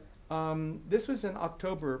was that this was in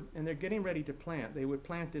October, and they're getting ready to plant. They would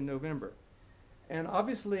plant in November. And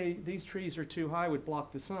obviously, these trees are too high, would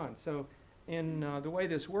block the sun. So in the way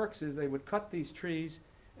this works is they would cut these trees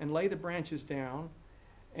and lay the branches down,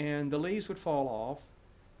 and the leaves would fall off.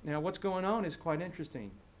 Now, what's going on is quite interesting.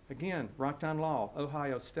 Again, Ratan Law,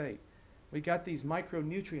 Ohio State. We got these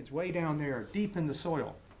micronutrients way down there, deep in the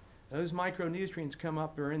soil. Those micronutrients come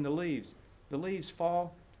up, they're in the leaves. The leaves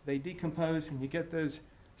fall, they decompose, and you get those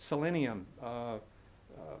selenium, I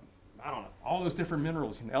don't know, all those different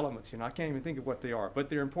minerals and elements. I can't even think of what they are, but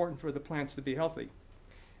they're important for the plants to be healthy.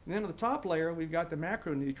 And then on the top layer, we've got the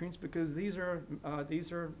macronutrients because these are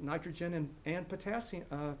nitrogen and potassium,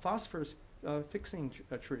 phosphorus fixing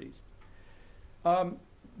trees.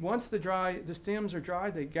 Once the stems are dry,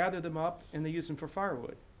 they gather them up and they use them for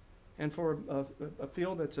firewood. And for a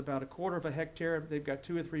field that's about 1/4 of a hectare, they've got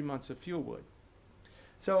 2 or 3 months of fuel wood.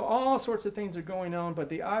 So all sorts of things are going on, but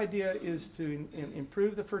the idea is to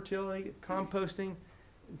improve the fertility, composting.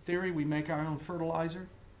 In theory, we make our own fertilizer.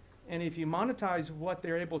 And if you monetize what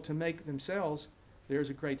they're able to make themselves, there's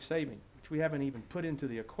a great saving, which we haven't even put into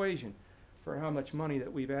the equation for how much money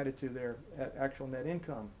that we've added to their actual net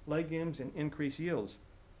income, legumes, and increased yields.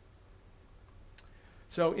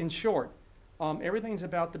 So in short, everything's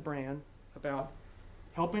about the brand, about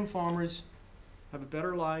helping farmers have a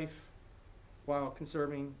better life while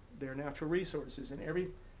conserving their natural resources. And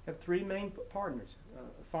have 3 main partners.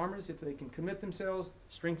 Farmers, if they can commit themselves,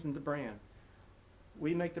 strengthen the brand.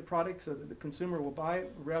 We make the product so that the consumer will buy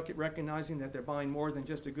it, recognizing that they're buying more than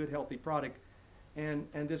just a good, healthy product. And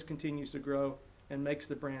this continues to grow and makes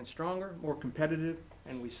the brand stronger, more competitive,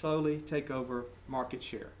 and we slowly take over market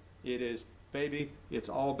share. It is, baby, it's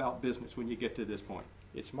all about business when you get to this point.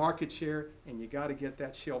 It's market share, and you got to get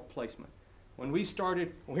that shelf placement. When we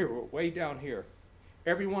started, we were way down here.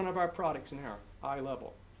 Every one of our products now are eye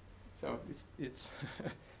level. So it's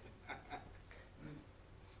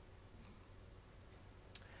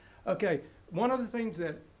okay. One of the things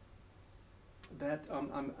that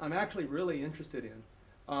I'm actually really interested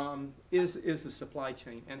in is the supply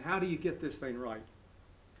chain and how do you get this thing right.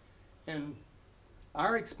 And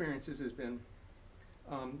our experiences has been,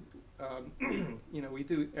 we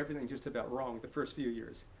do everything just about wrong the first few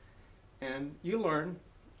years, and you learn.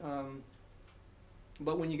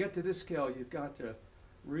 But when you get to this scale, you've got to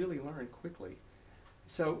really learn quickly.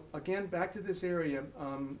 So again, back to this area,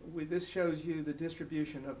 this shows you the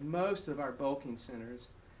distribution of most of our bulking centers.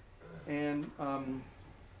 And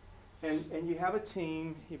you have a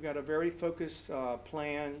team, you've got a very focused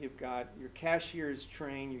plan, you've got your cashiers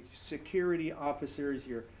trained, your security officers,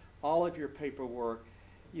 all of your paperwork,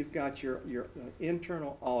 you've got your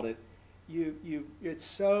internal audit. It's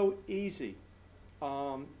so easy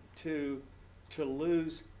to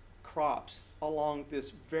lose crops along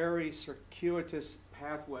this very circuitous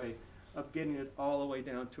pathway of getting it all the way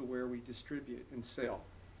down to where we distribute and sell.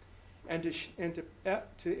 And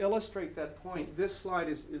to illustrate that point, this slide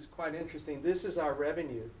is quite interesting. This is our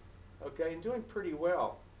revenue, okay, and doing pretty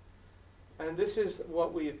well. And this is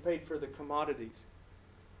what we have paid for the commodities.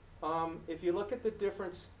 If you look at the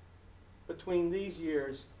difference between these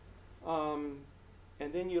years, and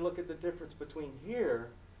then you look at the difference between here,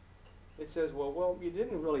 it says, well, you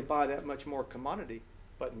didn't really buy that much more commodity,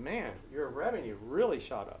 but man, your revenue really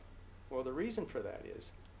shot up. Well, the reason for that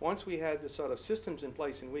is, once we had the sort of systems in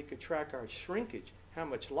place and we could track our shrinkage, how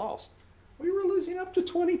much loss, we were losing up to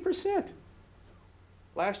 20%.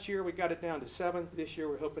 Last year we got it down to 7. This year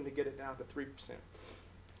we're hoping to get it down to 3%.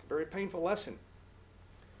 Very painful lesson.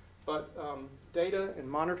 But data and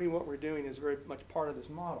monitoring what we're doing is very much part of this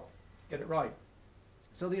model. Get it right.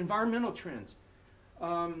 So the environmental trends.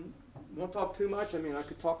 Won't talk too much. I mean, I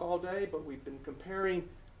could talk all day, but we've been comparing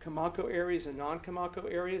Kamako areas and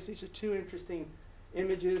non-Kamako areas. These are two interesting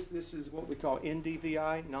images. This is what we call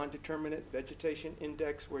NDVI, Non-Determinate Vegetation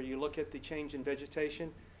Index, where you look at the change in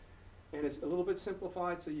vegetation. And it's a little bit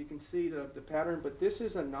simplified so you can see the pattern, but this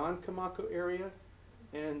is a non-Kamako area.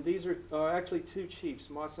 And these are actually two chiefs,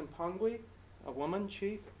 Mozambique, a woman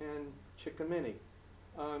chief, and Chikamini.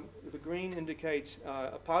 The green indicates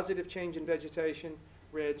a positive change in vegetation,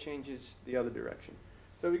 red changes the other direction.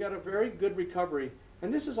 So we got a very good recovery,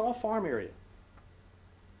 and this is all farm area.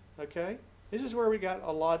 Okay? This is where we got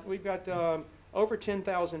a lot. We've got over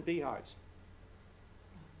 10,000 beehives.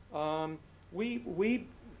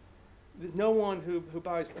 There's no one who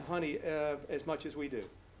buys honey as much as we do.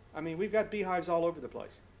 I mean, we've got beehives all over the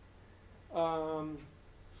place. Part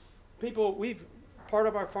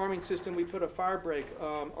of our farming system, we put a fire break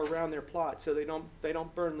around their plot so they don't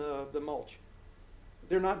burn the mulch.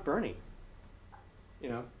 They're not burning. You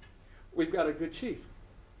know, we've got a good chief,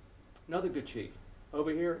 another good chief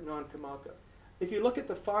over here, non-Kamako. If you look at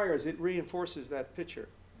the fires, it reinforces that picture.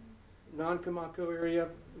 Non-Kamako area,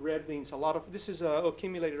 red means a lot of, this is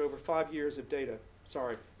accumulated over 5 years of data.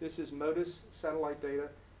 Sorry, this is MODIS satellite data.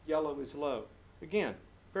 Yellow is low. Again,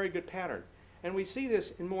 very good pattern. And we see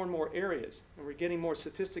this in more and more areas, and we're getting more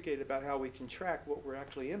sophisticated about how we can track what we're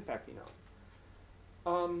actually impacting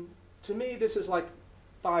on. To me, this is like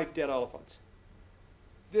 5 dead elephants.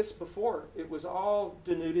 This before, it was all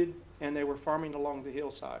denuded, and they were farming along the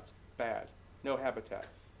hillsides. Bad, no habitat.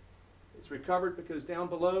 It's recovered because down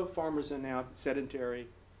below, farmers are now sedentary,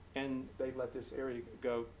 and they've let this area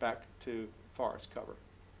go back to forest cover.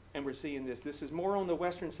 And we're seeing this. This is more on the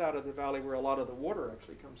western side of the valley where a lot of the water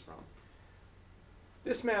actually comes from.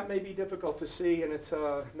 This map may be difficult to see, and it's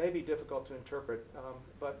maybe difficult to interpret,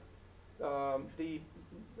 but the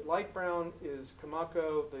light brown is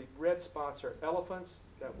Kamako. The red spots are elephants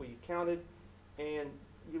that we counted, and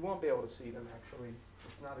you won't be able to see them actually.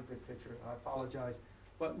 It's not a good picture. I apologize.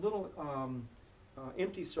 But little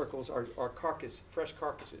empty circles are fresh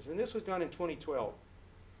carcasses, and this was done in 2012.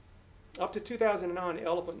 Up to 2009,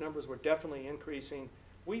 elephant numbers were definitely increasing.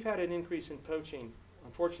 We've had an increase in poaching,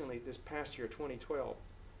 unfortunately, this past year, 2012.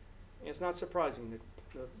 And it's not surprising.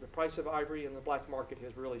 The price of ivory in the black market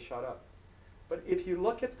has really shot up. But if you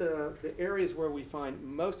look at the areas where we find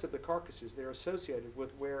most of the carcasses, they're associated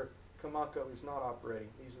with where Kamako is not operating.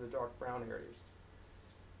 These are the dark brown areas.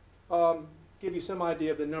 Give you some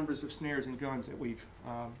idea of the numbers of snares and guns that we've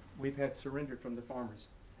had surrendered from the farmers.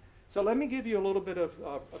 So let me give you a little bit of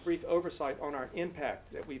a brief oversight on our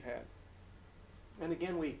impact that we've had. And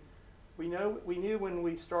again, we knew when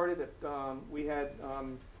we started that we had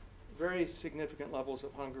very significant levels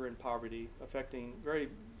of hunger and poverty affecting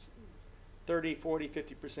 30, 40,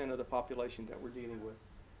 50% of the population that we're dealing with.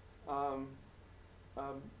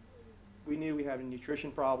 We knew we had a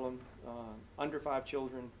nutrition problem, under 5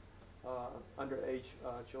 children, underage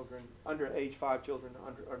children, under age 5 children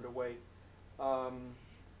underweight.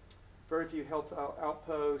 Very few health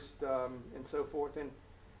outposts and so forth. And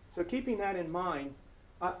so keeping that in mind,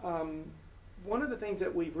 one of the things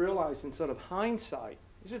that we've realized in sort of hindsight,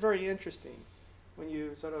 this is very interesting, when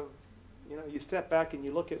you sort of, you step back and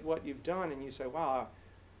you look at what you've done and you say, wow,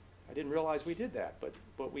 I didn't realize we did that, but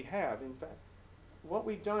we have. In fact, what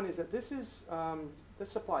we've done is that this is the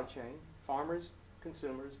supply chain, farmers,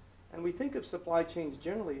 consumers, and we think of supply chains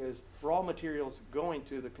generally as raw materials going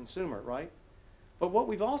to the consumer, right? But what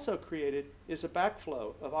we've also created is a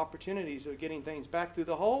backflow of opportunities of getting things back through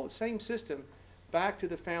the whole same system, back to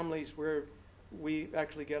the families where we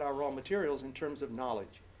actually get our raw materials in terms of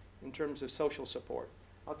knowledge, in terms of social support.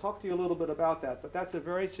 I'll talk to you a little bit about that, but that's a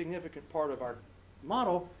very significant part of our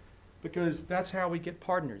model because that's how we get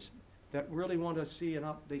partners that really want to see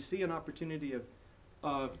they see an opportunity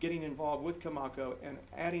of getting involved with Kamako and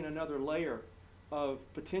adding another layer of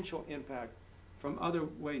potential impact from other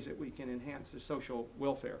ways that we can enhance their social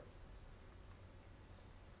welfare.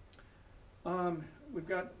 We've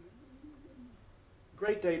got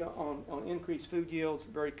great data on increased food yields.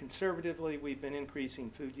 Very conservatively, we've been increasing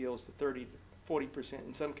food yields to 30 to 40%,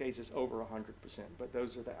 in some cases over 100%, but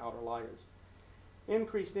those are the outliers.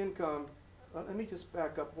 Increased income, let me just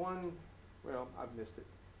back up one, well, I've missed it.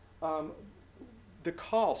 The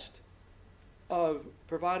cost of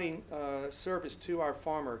providing service to our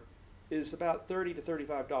farmer is about $30 to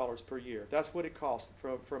 $35 per year. That's what it costs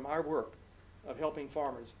from our work of helping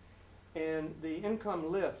farmers. And the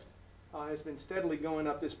income lift has been steadily going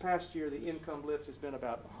up. This past year, the income lift has been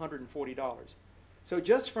about $140. So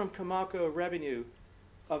just from Kamako revenue,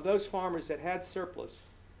 of those farmers that had surplus,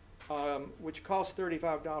 which costs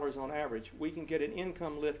 $35 on average, we can get an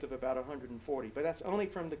income lift of about $140. But that's only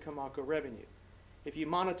from the Kamako revenue. If you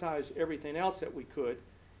monetize everything else that we could,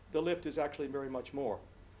 the lift is actually very much more,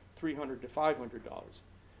 $300 to $500.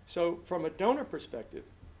 So from a donor perspective,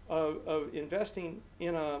 of investing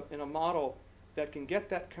in a model that can get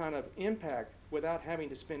that kind of impact without having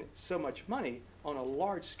to spend so much money on a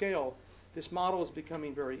large scale, this model is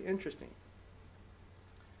becoming very interesting.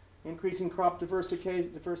 Increasing crop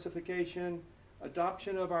diversification,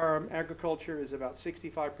 adoption of our agriculture is about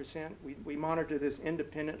 65%. We monitor this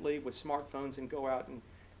independently with smartphones and go out and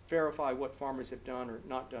verify what farmers have done or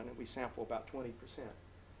not done, and we sample about 20%.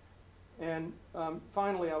 And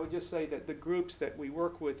finally, I would just say that the groups that we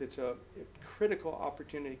work with, it's a critical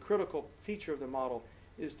opportunity, critical feature of the model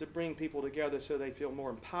is to bring people together so they feel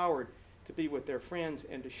more empowered to be with their friends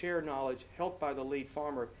and to share knowledge, helped by the lead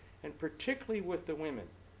farmer, and particularly with the women.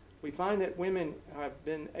 We find that women have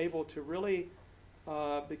been able to really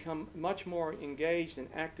become much more engaged and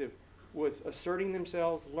active with asserting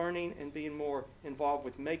themselves, learning, and being more involved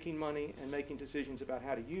with making money and making decisions about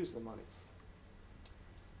how to use the money.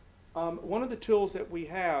 One of the tools that we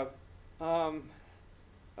have,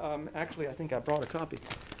 actually I think I brought a copy,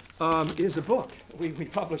 is a book. We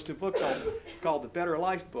published a book called The Better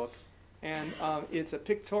Life Book, and it's a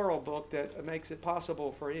pictorial book that makes it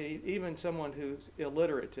possible for even someone who's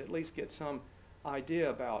illiterate to at least get some idea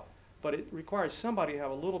about, but it requires somebody to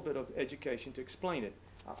have a little bit of education to explain it.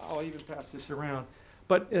 I'll even pass this around.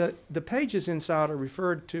 But the pages inside are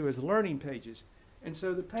referred to as learning pages, and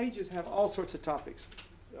so the pages have all sorts of topics.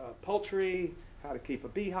 Poultry, how to keep a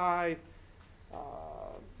beehive,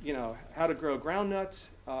 you know, how to grow groundnuts,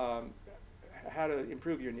 how to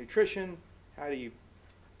improve your nutrition, how do you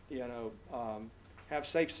know, have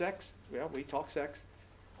safe sex. Well, we talk sex,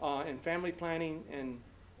 and family planning and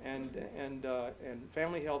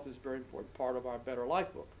family health is a very important part of our Better Life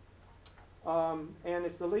book. And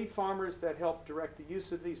it's the lead farmers that help direct the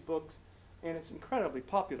use of these books, and it's incredibly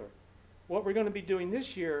popular. What we're going to be doing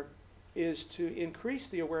this year is to increase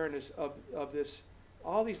the awareness of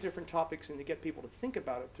all these different topics and to get people to think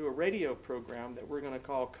about it through a radio program that we're going to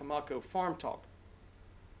call Kamako Farm Talk.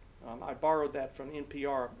 I borrowed that from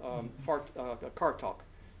NPR Car Talk,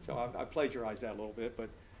 so I plagiarized that a little bit, but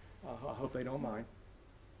I hope they don't mind.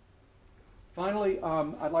 Finally,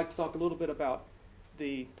 I'd like to talk a little bit about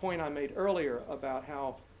the point I made earlier about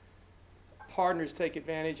how partners take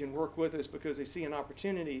advantage and work with us because they see an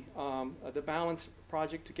opportunity. The Balance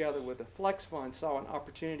Project, together with the Flex Fund, saw an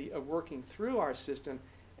opportunity of working through our system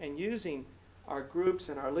and using our groups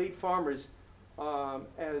and our lead farmers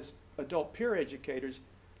as adult peer educators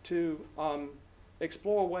to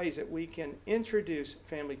explore ways that we can introduce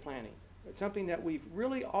family planning. It's something that we've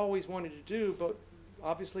really always wanted to do, but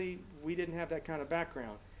obviously we didn't have that kind of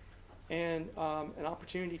background. And an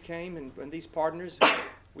opportunity came, and these partners,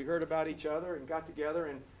 we heard about each other and got together,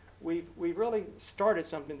 and we've really started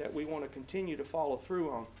something that we want to continue to follow through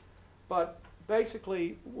on. But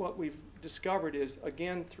basically what we've discovered is,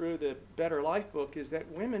 again, through the Better Life book, is that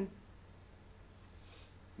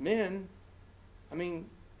men, I mean,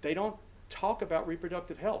 they don't talk about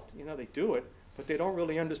reproductive health. You know, they do it, but they don't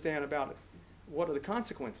really understand about it. What are the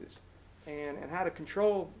consequences, and how to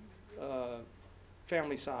control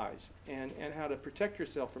family size, and how to protect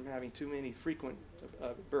yourself from having too many frequent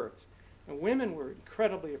births. And women were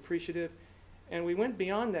incredibly appreciative, and we went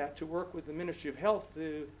beyond that to work with the Ministry of Health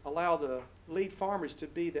to allow the lead farmers to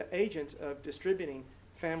be the agents of distributing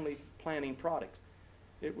family planning products.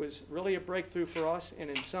 It was really a breakthrough for us, and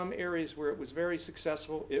in some areas where it was very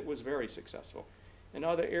successful, it was very successful. In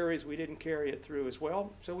other areas, we didn't carry it through as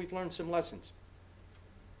well, so we've learned some lessons.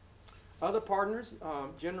 Other partners,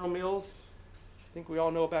 General Mills, I think we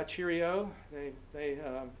all know about Cheerio. They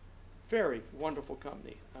very wonderful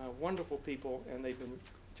company, wonderful people, and they've been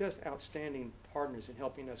just outstanding partners in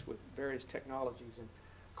helping us with various technologies. And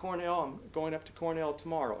Cornell, I'm going up to Cornell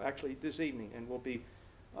tomorrow, actually this evening, and we'll be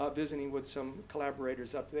visiting with some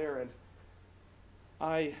collaborators up there. And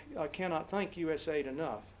I cannot thank USAID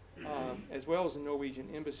enough as well as the Norwegian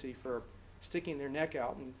embassy, for sticking their neck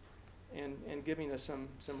out and giving us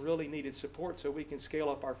some really needed support so we can scale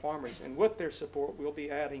up our farmers. And with their support, we'll be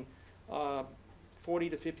adding 40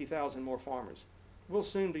 to 50,000 more farmers. We'll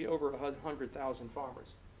soon be over 100,000 farmers.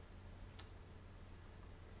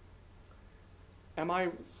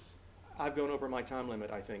 I've gone over my time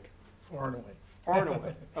limit, I think. Far and away. Far and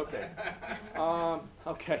away, okay.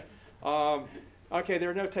 Okay, there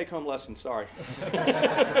are no take-home lessons, sorry.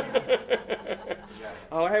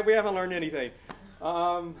 Oh, hey, we haven't learned anything.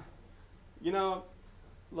 You know,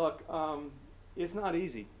 look, it's not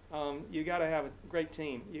easy. You got to have a great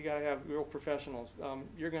team. You got to have real professionals.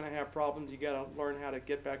 You're going to have problems. You got to learn how to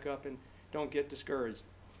get back up and don't get discouraged.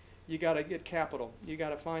 You got to get capital. You got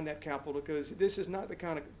to find that capital, because this is not the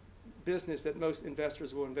kind of business that most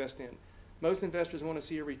investors will invest in. Most investors want to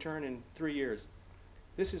see a return in 3 years.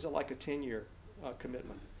 This is like a 10-year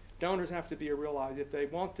commitment. Donors have to be realized if they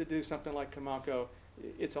want to do something like Comanco,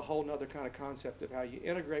 it's a whole other kind of concept of how you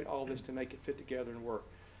integrate all this to make it fit together and work.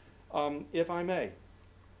 If I may,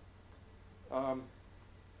 I'll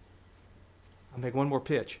make one more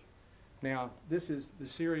pitch. Now, this is the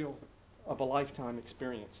cereal of a lifetime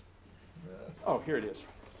experience. Oh, here it is.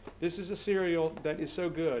 This is a cereal that is so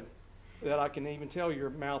good that I can even tell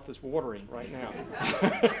your mouth is watering right now.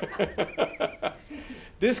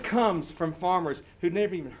 This comes from farmers who'd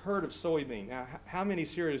never even heard of soybean. Now, how many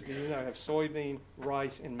cereals do you know have soybean,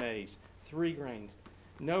 rice, and maize? 3 grains,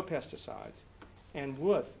 no pesticides, and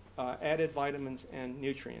with added vitamins and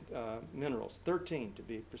nutrient minerals, 13 to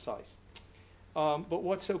be precise. But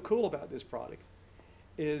what's so cool about this product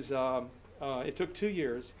is it took 2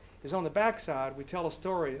 years, is on the backside we tell a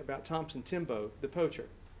story about Thompson Timbo, the poacher.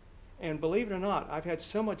 And believe it or not, I've had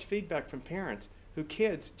so much feedback from parents whose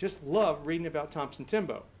kids just love reading about Thompson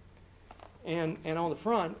Timbo. And on the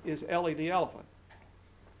front is Ellie the elephant.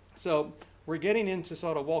 So we're getting into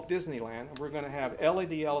sort of Walt Disneyland, and we're going to have Ellie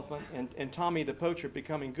the elephant and Tommy the poacher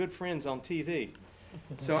becoming good friends on TV.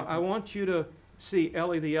 So I want you to see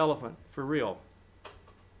Ellie the elephant for real.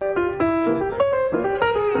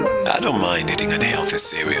 I don't mind eating unhealthy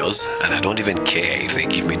cereals, and I don't even care if they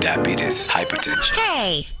give me diabetes, hypertension.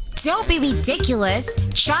 Hey, don't be ridiculous.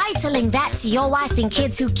 Try telling that to your wife and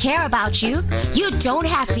kids who care about you. You don't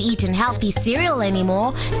have to eat unhealthy cereal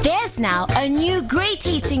anymore. There's now a new great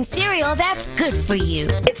tasting cereal that's good for you.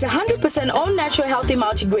 It's 100% all natural healthy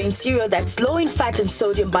multigrain cereal that's low in fat and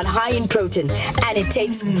sodium but high in protein, and it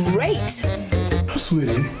tastes great.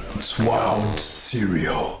 Sweetie, it's wild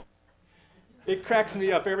cereal. It cracks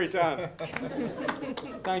me up every time.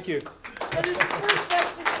 Thank you.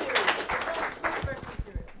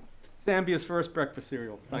 Zambia's first breakfast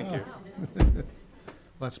cereal. Thank you.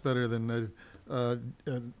 That's better than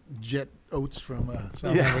jet oats from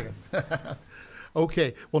South Africa.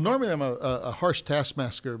 Okay. Well, normally I'm a harsh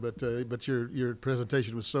taskmaster, but your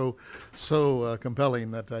presentation was so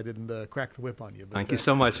compelling that I didn't crack the whip on you. But, thank you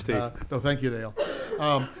so much, Steve. No, thank you, Dale.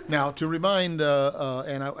 Now, to remind,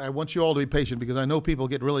 and I want you all to be patient, because I know people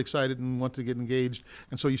get really excited and want to get engaged,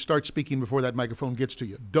 and so you start speaking before that microphone gets to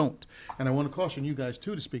you. Don't. And I want to caution you guys,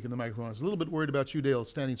 too, to speak in the microphone. I was a little bit worried about you, Dale,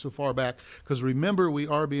 standing so far back, because remember, we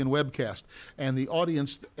are being webcast, and the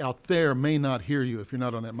audience out there may not hear you if you're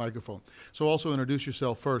not on that microphone. So also introduce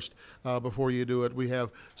yourself first before you do it. We have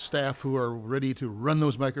staff who are ready to run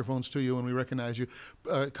those microphones to you when we recognize you.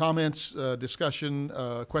 Comments, discussion,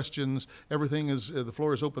 questions, everything is, the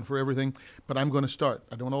floor is open for everything, but I'm going to start.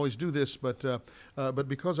 I don't always do this, but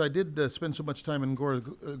because I did spend so much time in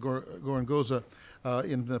Gorongosa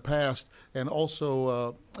in the past, and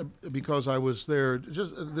also because I was there,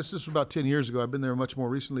 this is about 10 years ago. I've been there much more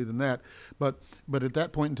recently than that, but at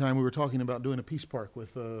that point in time, we were talking about doing a peace park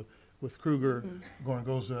with Kruger,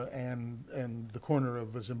 Gorongosa, and the corner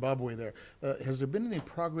of Zimbabwe there. Has there been any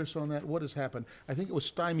progress on that? What has happened? I think it was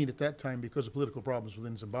stymied at that time because of political problems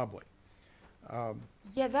within Zimbabwe.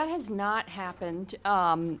 Yeah, that has not happened.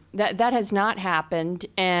 That has not happened,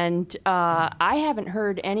 and I haven't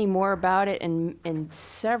heard any more about it in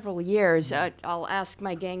several years. I'll ask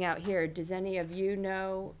my gang out here. Does any of you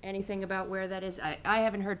know anything about where that is? I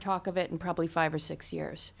haven't heard talk of it in probably 5 or 6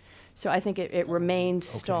 years. So I think it remains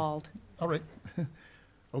stalled. All right.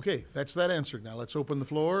 Okay, that's that answered. Now let's open the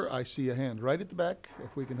floor. I see a hand right at the back,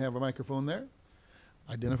 if we can have a microphone there.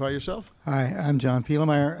 Identify yourself. Hi, I'm John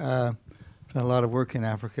Pielemeyer. Done a lot of work in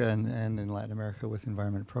Africa and in Latin America with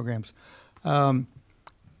environment programs. I'm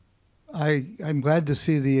glad to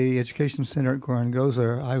see the Education Center at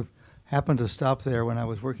Gorongosa. I happened to stop there when I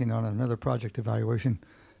was working on another project evaluation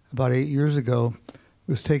about 8 years ago.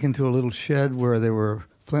 Was taken to a little shed where there were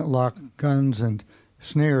flintlock guns and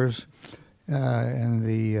snares, and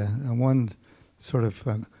the one sort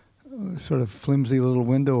of flimsy little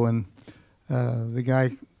window, and the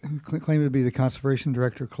guy who claimed to be the conservation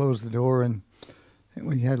director closed the door, and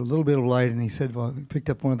we had a little bit of light, and he said, well, he picked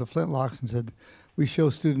up one of the flintlocks and said, we show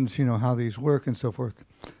students, how these work and so forth.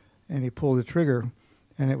 And he pulled the trigger,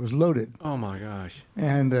 and it was loaded. Oh, my gosh.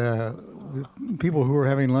 And the people who were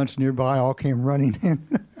having lunch nearby all came running in.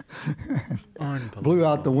 Blew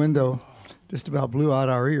out the window, just about blew out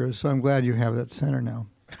our ears. So I'm glad you have that center now.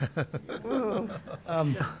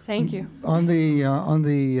 Thank you. On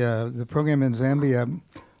the program in Zambia,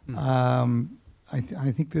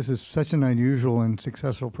 I think this is such an unusual and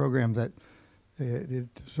successful program that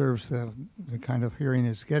it deserves the kind of hearing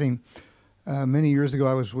it's getting. Many years ago,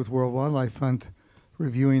 I was with World Wildlife Fund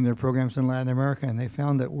reviewing their programs in Latin America, and they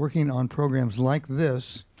found that working on programs like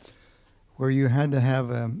this, where you had to have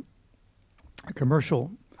a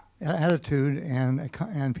commercial attitude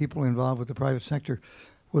and people involved with the private sector,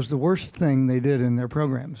 was the worst thing they did in their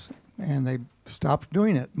programs, and they stopped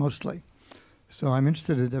doing it mostly. So I'm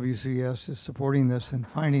interested in WCS is supporting this and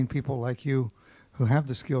finding people like you who have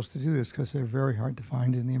the skills to do this, because they're very hard to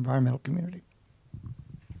find in the environmental community.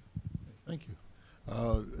 Thank you.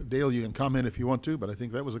 Dale, you can comment if you want to, but I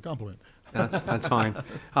think that was a compliment. That's fine.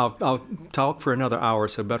 I'll talk for another hour,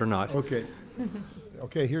 so better not. Okay.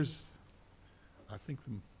 Okay, here's, I think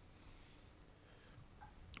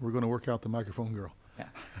we're going to work out the microphone girl.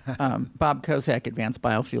 Yeah. Bob Kozak, Advanced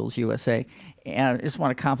Biofuels USA. And I just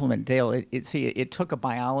want to compliment Dale. It took a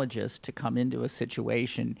biologist to come into a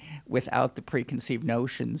situation without the preconceived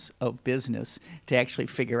notions of business to actually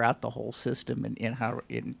figure out the whole system and how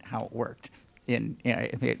it worked. And I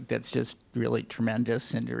think that's just really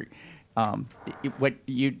tremendous. And what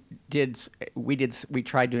you did, we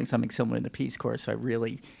tried doing something similar in the Peace Corps. So I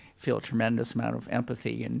really feel a tremendous amount of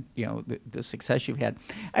empathy and the success you've had.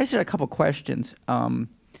 I just had a couple questions.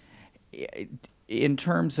 In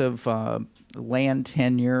terms of land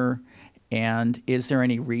tenure, and is there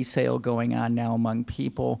any resale going on now among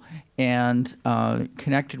people? And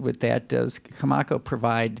connected with that, does Cameco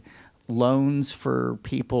provide loans for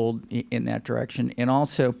people in that direction? And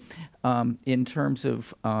also, in terms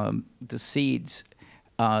of the seeds,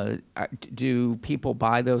 do people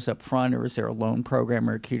buy those up front, or is there a loan program,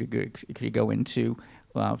 or could you go into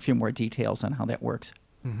a few more details on how that works?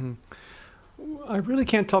 Mm-hmm. I really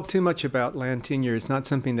can't talk too much about land tenure. It's not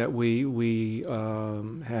something that we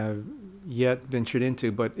have yet ventured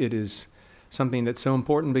into, but it is something that's so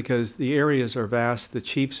important because the areas are vast. The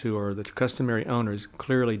chiefs, who are the customary owners,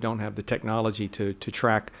 clearly don't have the technology to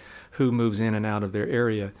track who moves in and out of their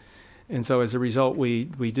area. And so as a result, we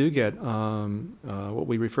do get what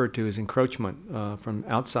we refer to as encroachment from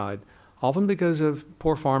outside, often because of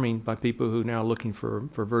poor farming by people who are now looking for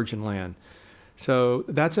virgin land. So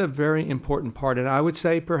that's a very important part. And I would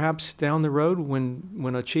say perhaps down the road,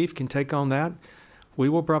 when a chief can take on that, we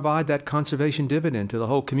will provide that conservation dividend to the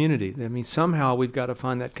whole community. I mean, somehow we've got to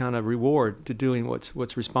find that kind of reward to doing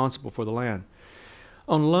what's responsible for the land.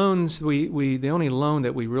 On loans, the only loan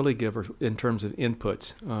that we really give are in terms of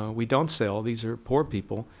inputs. We don't sell. These are poor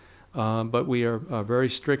people. But we are very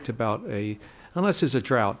strict about unless there's a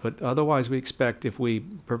drought, but otherwise we expect if we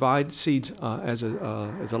provide seeds as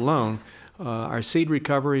a loan, our seed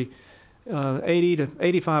recovery,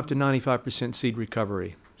 85 to 95% seed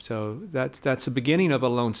recovery. So that's the beginning of a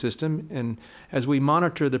loan system. And as we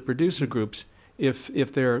monitor the producer groups, if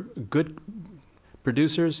they're good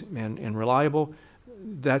producers and reliable,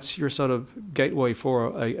 that's your sort of gateway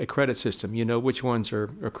for a credit system. You know which ones are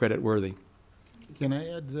credit worthy. Can I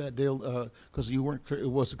add to that, Dale? Because you weren't clear, it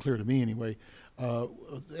wasn't clear to me anyway.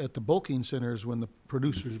 At the bulking centers, when the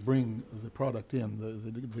producers bring the product in,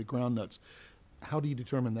 the ground nuts, how do you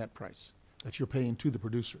determine that price that you're paying to the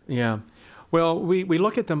producer? Yeah. Well, we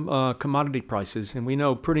look at the commodity prices, and we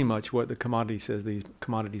know pretty much what the commodity says these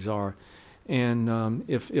commodities are. And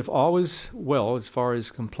if all is well as far as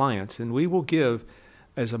compliance, then we will give,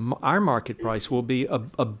 our market price will be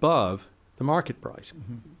above the market price,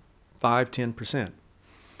 5–10%.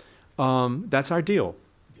 That's our deal.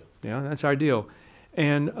 Yeah, that's our deal.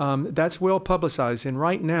 And that's well publicized. And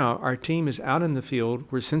right now, our team is out in the field.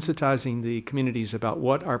 We're sensitizing the communities about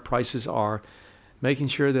what our prices are, making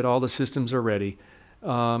sure that all the systems are ready,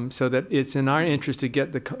 so that it's in our interest to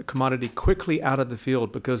get the commodity quickly out of the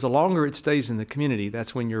field, because the longer it stays in the community,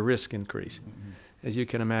 that's when your risk increase, as you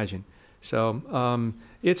can imagine. So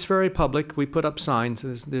it's very public. We put up signs.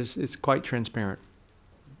 It's quite transparent.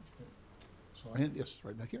 So, yes,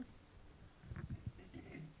 right back here.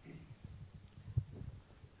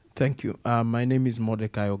 Thank you. My name is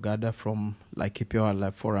Mordecai Ogada from Laikipia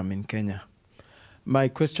Wildlife Forum in Kenya. My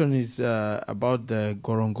question is about the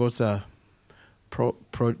Gorongosa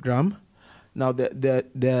program. Now, there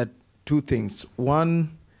are two things.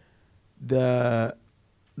 One, the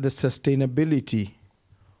sustainability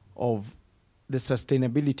of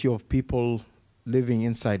people living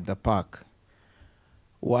inside the park,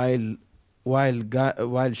 while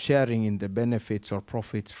sharing in the benefits or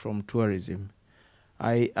profits from tourism.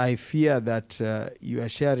 I fear that you are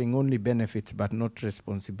sharing only benefits but not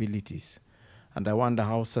responsibilities, and I wonder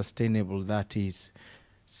how sustainable that is.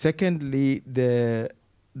 Secondly, the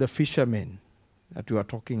fishermen that you are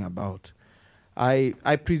talking about. I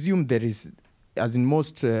presume there is, as in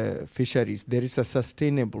most fisheries, there is a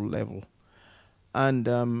sustainable level.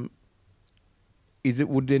 And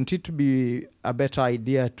wouldn't it be a better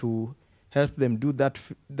idea to help them do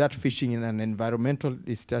that fishing in an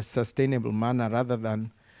environmentalist sustainable manner rather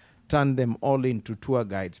than turn them all into tour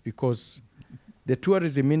guides? Because the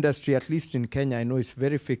tourism industry, at least in Kenya, I know is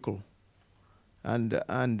very fickle.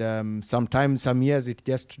 And sometimes, some years, it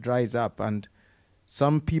just dries up. And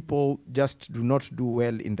some people just do not do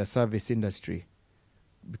well in the service industry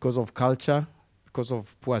because of culture, because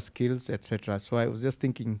of poor skills, etc. So I was just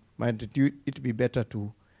thinking, might it be better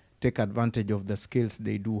to take advantage of the skills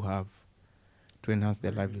they do have to enhance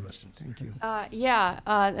their livelihoods? Thank you.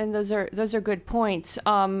 And those are good points.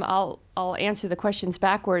 I'll answer the questions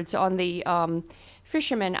backwards. On the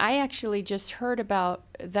fishermen, I actually just heard about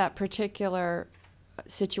that particular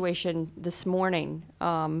situation this morning.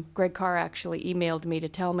 Greg Carr actually emailed me to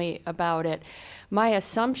tell me about it. My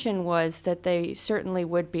assumption was that they certainly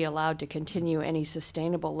would be allowed to continue any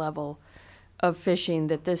sustainable level of fishing,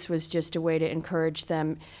 that this was just a way to encourage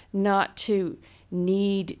them not to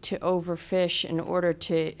need to overfish in order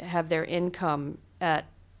to have their income at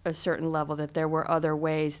a certain level, that there were other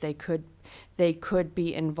ways they could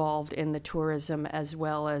be involved in the tourism as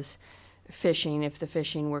well as fishing if the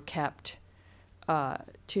fishing were kept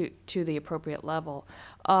to the appropriate level.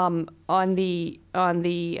 On the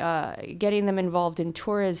getting them involved in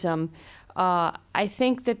tourism, I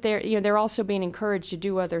think that they're also being encouraged to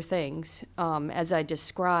do other things, as I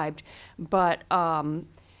described. But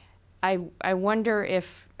I wonder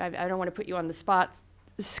if I don't want to put you on the spot,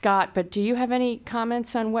 Scott, but do you have any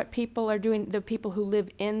comments on what people are doing, the people who live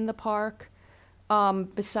in the park,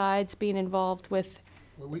 besides being involved with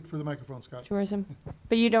wait for the microphone, Scott. Tourism?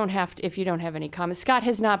 But you don't have to, if you don't have any comments. Scott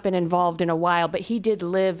has not been involved in a while, but he did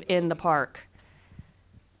live in the park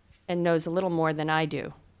and knows a little more than I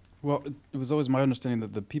do. Well, it was always my understanding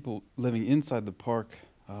that the people living inside the park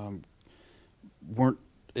weren't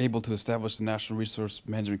able to establish the National Resource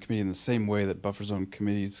Management Committee in the same way that buffer zone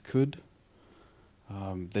committees could.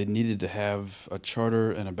 They needed to have a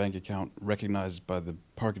charter and a bank account recognized by the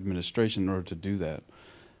park administration in order to do that.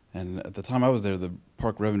 And at the time I was there, the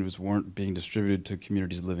park revenues weren't being distributed to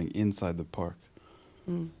communities living inside the park.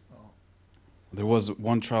 Mm. There was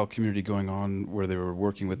one trial community going on where they were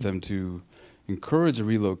working with them to encourage a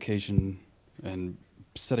relocation and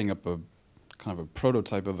setting up a kind of a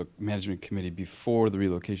prototype of a management committee before the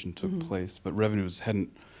relocation took place, but revenues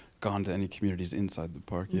hadn't gone to any communities inside the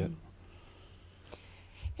park yet.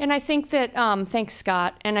 And I think that, thanks,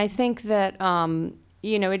 Scott, and I think that,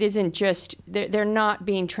 you know, it isn't just, they're not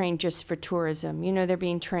being trained just for tourism. You know, they're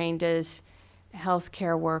being trained as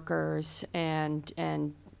healthcare workers and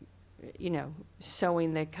you know,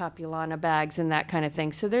 sewing the Capulana bags and that kind of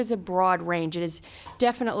thing. So there's a broad range. It is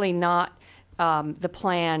definitely not the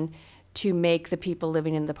plan to make the people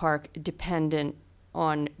living in the park dependent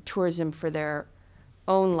on tourism for their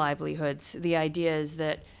own livelihoods. The idea is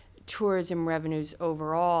that tourism revenues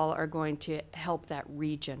overall are going to help that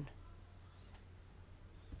region.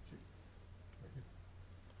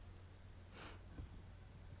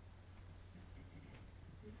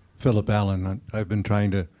 Philip Allen. I've been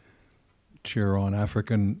trying to cheer on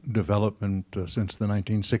African development since the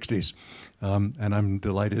 1960s, and I'm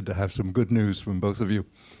delighted to have some good news from both of you,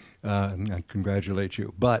 and I congratulate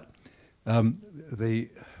you. But the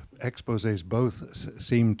exposés both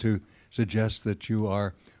seem to suggest that you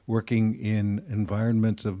are working in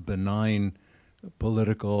environments of benign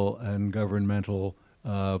political and governmental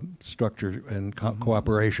structure and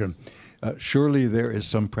cooperation. Surely there is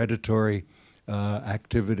some predatory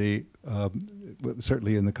activity,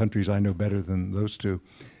 certainly in the countries I know better than those two.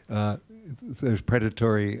 There's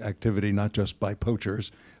predatory activity not just by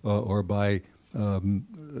poachers or by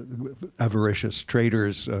avaricious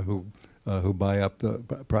traders who buy up the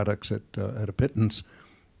products at a pittance,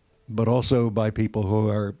 but also by people who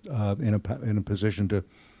are in a position to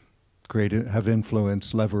have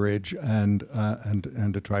influence, leverage, and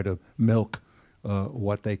to try to milk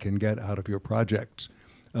what they can get out of your projects.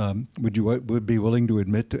 Would you be willing to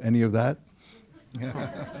admit to any of that?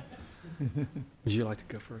 Would you like to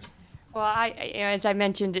go first? Well, as I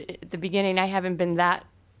mentioned at the beginning, I haven't been that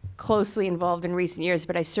closely involved in recent years,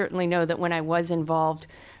 but I certainly know that when I was involved,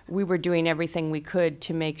 we were doing everything we could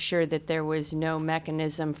to make sure that there was no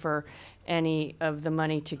mechanism for any of the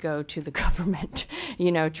money to go to the government,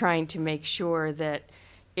 trying to make sure that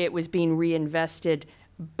it was being reinvested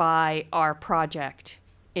by our project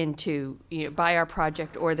by our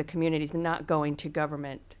project or the communities, not going to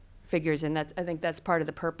government figures. And I think that's part of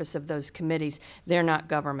the purpose of those committees. They're not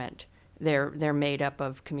government. They're made up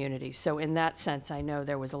of communities. So in that sense, I know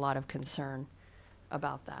there was a lot of concern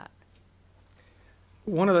about that.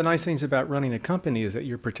 One of the nice things about running a company is that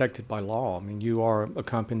you're protected by law. I mean, you are a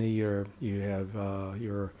company, you have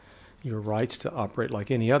your rights to operate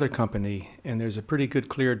like any other company, and there's a pretty good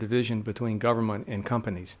clear division between government and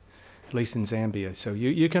companies, at least in Zambia. So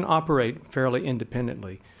you can operate fairly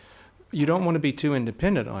independently. You don't want to be too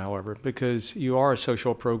independent, however, because you are a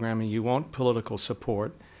social program and you want political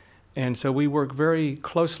support. And so we work very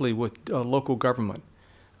closely with local government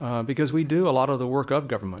because we do a lot of the work of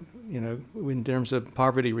government, in terms of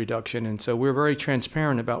poverty reduction. And so we're very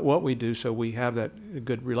transparent about what we do, so we have that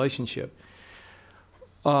good relationship.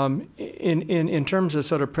 In terms of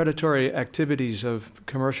sort of predatory activities of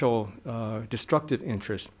commercial destructive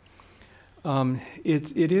interest,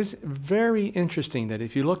 it is very interesting that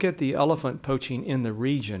if you look at the elephant poaching in the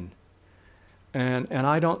region, and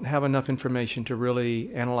I don't have enough information to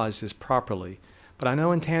really analyze this properly, but I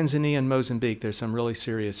know in Tanzania and Mozambique there's some really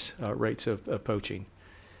serious rates of poaching.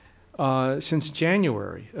 Since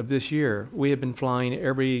January of this year, we have been flying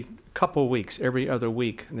every couple weeks, every other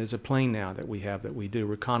week, and there's a plane now that we do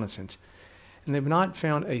reconnaissance, and they've not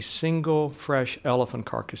found a single fresh elephant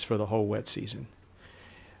carcass for the whole wet season.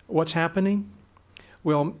 What's happening?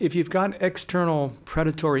 Well, if you've got external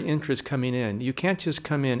predatory interests coming in, you can't just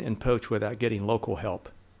come in and poach without getting local help.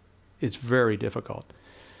 It's very difficult.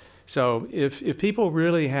 So if people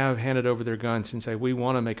really have handed over their guns and say, we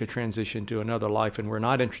want to make a transition to another life and we're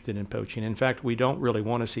not interested in poaching, in fact, we don't really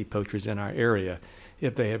want to see poachers in our area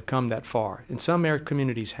if they have come that far, and some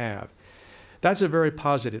communities have, that's a very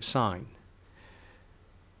positive sign.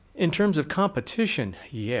 In terms of competition,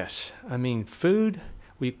 yes. I mean, food,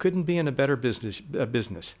 we couldn't be in a better business.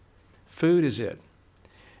 Food is it.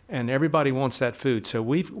 And everybody wants that food. So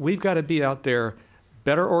we've got to be out there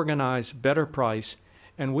better organized, better price.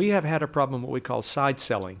 And we have had a problem what we call side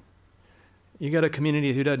selling. You got a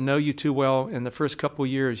community who doesn't know you too well. In the first couple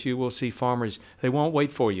of years, you will see farmers, they won't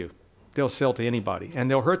wait for you. They'll sell to anybody,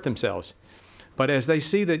 and they'll hurt themselves. But as they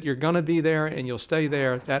see that you're going to be there and you'll stay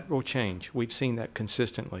there, that will change. We've seen that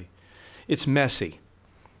consistently. It's messy,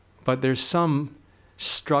 but there's some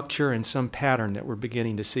structure and some pattern that we're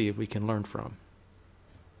beginning to see if we can learn from.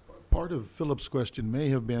 Part of Philip's question may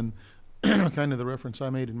have been kind of the reference I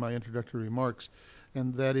made in my introductory remarks,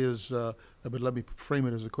 and that is, but let me frame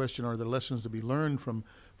it as a question, are there lessons to be learned from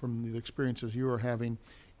the experiences you are having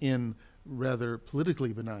in rather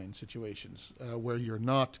politically benign situations where you're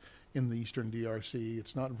not in the eastern DRC,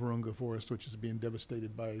 it's not Virunga Forest, which is being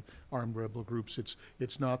devastated by armed rebel groups,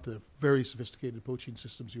 it's not the very sophisticated poaching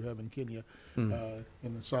systems you have in Kenya, in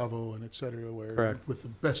the Tsavo and et cetera, where Correct. with the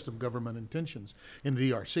best of government intentions. In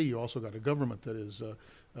the DRC, you also got a government that is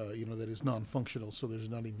that is non-functional, so there's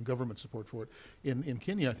not even government support for it. In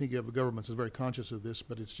Kenya, I think you have a government that's very conscious of this,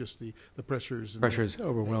 but it's just the pressures. Pressure is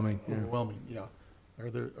overwhelming. Overwhelming, yeah. Are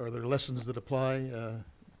there lessons that apply?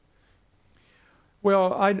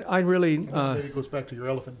 Well, I really. This maybe goes back to your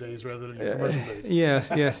elephant days rather than your commercial days.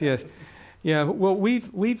 Yes. Yeah. Well,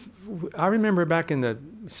 I remember back in the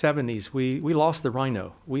 70s, we lost the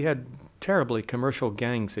rhino. We had terribly commercial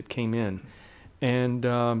gangs that came in, and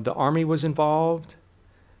the Army was involved.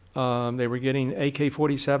 They were getting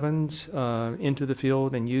AK-47s into the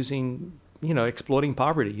field and using, exploiting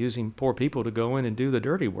poverty, using poor people to go in and do the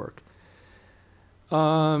dirty work.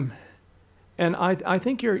 And I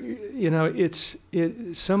think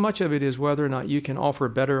so much of it is whether or not you can offer a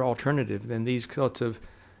better alternative than these sorts of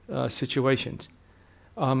situations.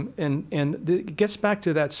 And it gets back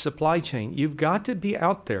to that supply chain. You've got to be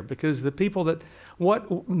out there, because the people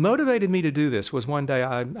what motivated me to do this was one day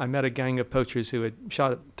I met a gang of poachers who had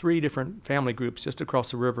shot at 3 different family groups just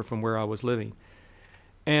across the river from where I was living.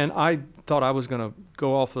 And I thought I was going to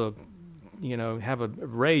go off have a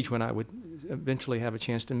rage when I would eventually have a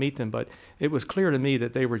chance to meet them, but it was clear to me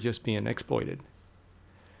that they were just being exploited.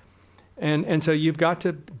 And so you've got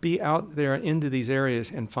to be out there into these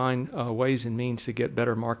areas and find ways and means to get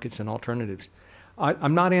better markets and alternatives.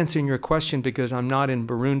 I'm not answering your question because I'm not in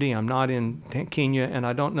Burundi, I'm not in Kenya, and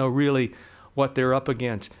I don't know really what they're up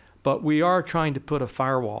against. But we are trying to put a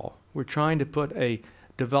firewall. We're trying to put a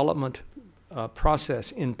development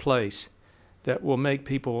process in place that will make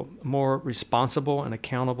people more responsible and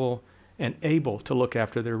accountable and able to look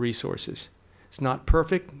after their resources. It's not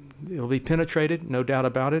perfect. It'll be penetrated, no doubt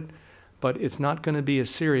about it, but it's not going to be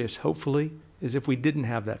as serious, hopefully, as if we didn't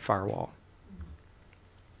have that firewall.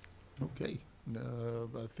 Okay.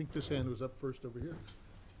 I think this hand was up first over here.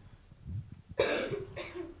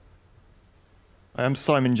 I'm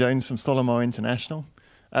Simon Jones from Solomar International.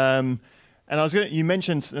 And you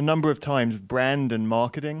mentioned a number of times brand and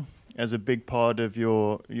marketing as a big part of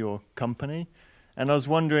your company. And I was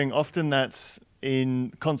wondering, often that's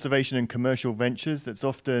in conservation and commercial ventures, that's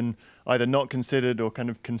often either not considered or kind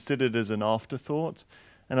of considered as an afterthought.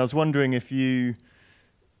 And I was wondering if you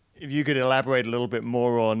could elaborate a little bit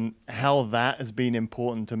more on how that has been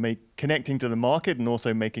important to connecting to the market and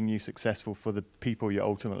also making you successful for the people you're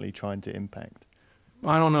ultimately trying to impact.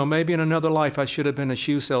 I don't know, maybe in another life I should have been a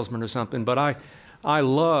shoe salesman or something, but I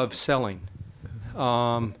love selling.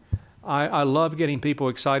 I love getting people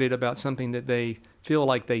excited about something that they feel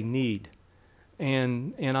like they need.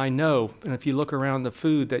 And I know, and if you look around the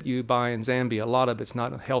food that you buy in Zambia, a lot of it's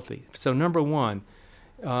not healthy. So number one,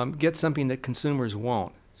 get something that consumers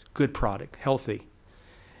want. Good product, healthy.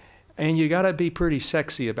 And you got to be pretty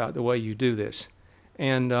sexy about the way you do this.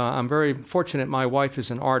 And I'm very fortunate my wife is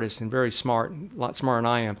an artist and very smart, a lot smarter than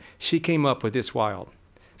I am. She came up with this wild.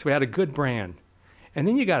 So we had a good brand. And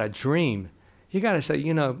then you got to dream. You got to say,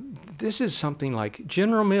 you know, this is something like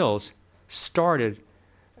General Mills started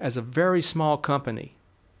as a very small company.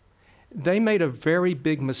 They made a very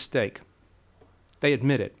big mistake. They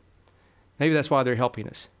admit it. Maybe that's why they're helping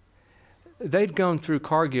us. They've gone through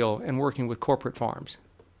Cargill and working with corporate farms.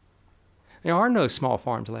 There are no small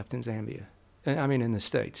farms left in Zambia. I mean, in the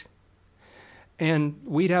States. And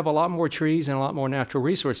we'd have a lot more trees and a lot more natural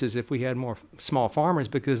resources if we had more small farmers,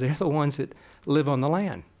 because they're the ones that live on the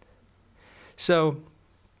land. So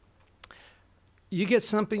you get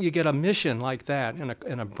something, you get a mission like that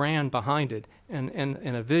and a brand behind it and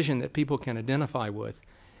a vision that people can identify with.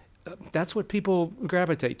 That's what people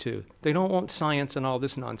gravitate to. They don't want science and all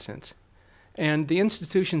this nonsense. And the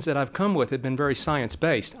institutions that I've come with have been very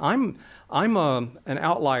science-based. I'm an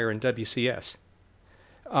outlier in WCS.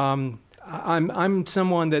 I'm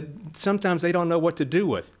someone that sometimes they don't know what to do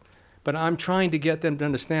with, but I'm trying to get them to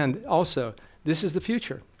understand also, this is the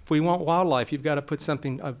future. If we want wildlife, you've got to put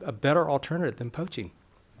something, a better alternative than poaching.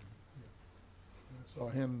 I saw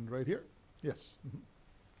a hand right here. Yes.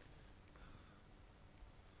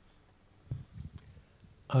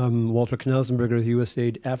 Walter Knausenberger of the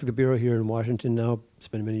USAID Africa Bureau here in Washington now,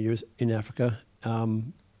 spent many years in Africa.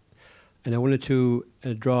 And I wanted to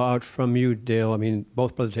draw out from you, Dale, I mean,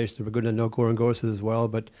 both presentations were good, I know Gorongosa as well,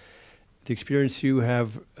 but the experience you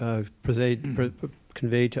have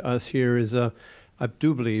conveyed to us here is, I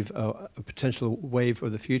do believe, a potential wave for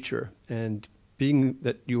the future. And being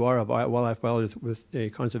that you are a wildlife biologist with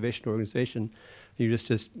a conservation organization, you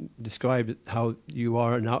just described how you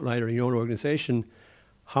are an outlier in your own organization.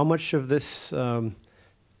 How much of this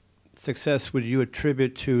success would you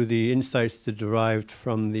attribute to the insights that derived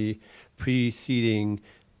from the preceding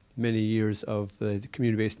many years of the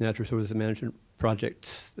community-based natural resources management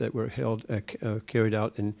projects that were carried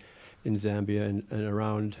out in Zambia and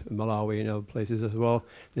around Malawi and other places as well?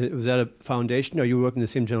 Was that a foundation? Are you working in the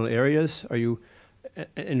same general areas? Are you,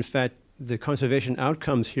 in fact, the conservation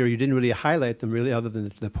outcomes here, you didn't really highlight them really other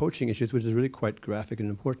than the poaching issues, which is really quite graphic and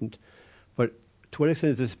important. But to what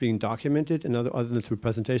extent is this being documented, and other than through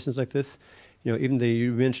presentations like this? You know, even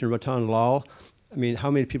you mentioned Ratan Lal. I mean,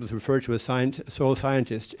 how many people refer to a soil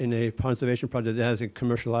scientist in a conservation project that has a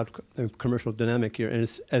commercial dynamic here, and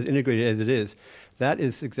it's as integrated as it is? That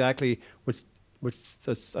is exactly what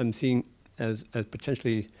I'm seeing as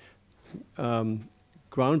potentially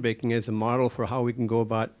groundbreaking as a model for how we can go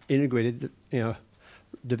about integrated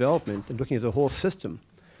development and looking at the whole system.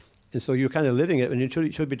 And so you're kind of living it, and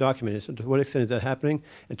it should be documented. So to what extent is that happening,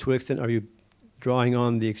 and to what extent are you drawing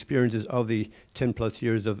on the experiences of the 10+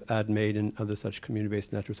 years of AdMade and other such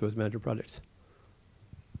community-based natural resource management projects?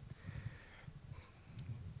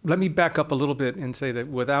 Let me back up a little bit and say that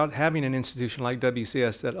without having an institution like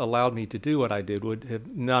WCS that allowed me to do what I did,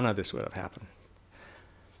 none of this would have happened.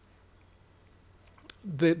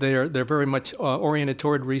 They're very much oriented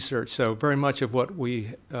toward research, so very much of what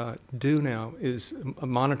we do now is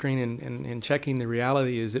monitoring and checking the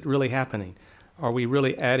reality. Is it really happening? Are we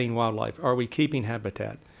really adding wildlife? Are we keeping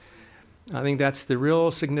habitat? I think that's the real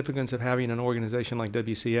significance of having an organization like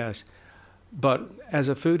WCS. But as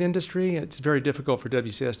a food industry, it's very difficult for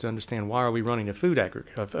WCS to understand why are we running a food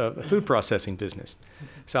food processing business.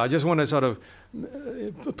 So I just want to sort of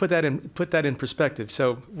put that in perspective.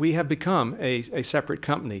 So we have become a separate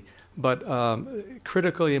company, but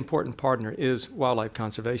critically important partner is Wildlife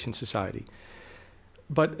Conservation Society.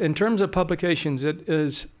 But in terms of publications, it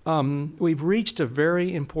is we've reached a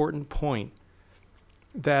very important point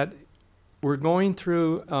that we're going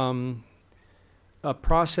through a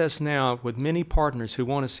process now with many partners who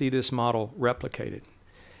want to see this model replicated.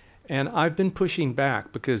 And I've been pushing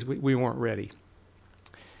back because we weren't ready.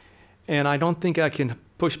 And I don't think I can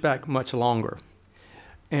push back much longer.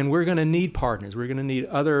 And we're going to need partners. We're going to need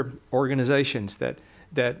other organizations that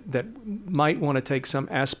might want to take some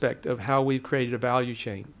aspect of how we've created a value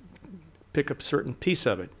chain, pick up a certain piece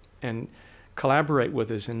of it, and collaborate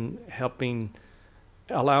with us in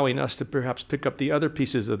allowing us to perhaps pick up the other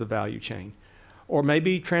pieces of the value chain. Or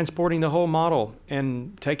maybe transporting the whole model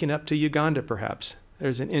and taking it up to Uganda, perhaps.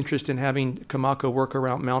 There's an interest in having Kamako work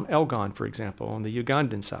around Mount Elgon, for example, on the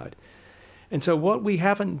Ugandan side. And so what we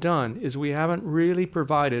haven't done is we haven't really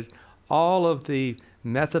provided all of the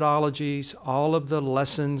methodologies, all of the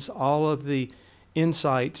lessons, all of the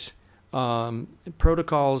insights,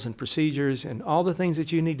 protocols and procedures, and all the things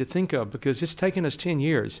that you need to think of, because it's taken us 10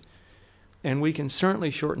 years. And we can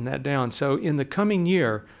certainly shorten that down. So in the coming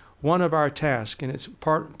year, one of our tasks, and it's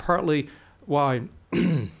partly why,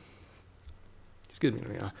 excuse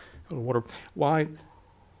me, a little water, why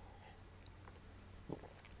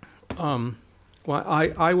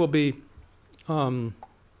I will be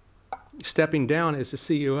stepping down as the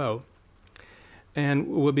CEO and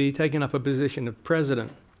will be taking up a position of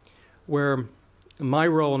president, where my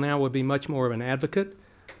role now will be much more of an advocate,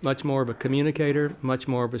 much more of a communicator, much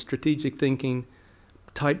more of a strategic thinking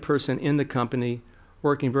type person in the company,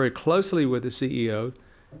 working very closely with the CEO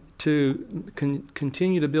to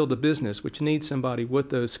continue to build the business, which needs somebody with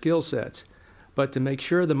those skill sets, but to make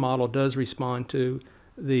sure the model does respond to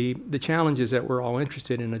the challenges that we're all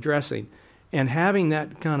interested in addressing. And having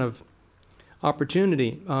that kind of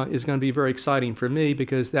opportunity is going to be very exciting for me,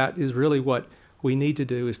 because that is really what we need to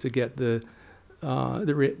do, is to get the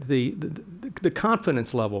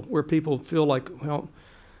confidence level where people feel like, well,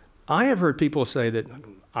 I have heard people say that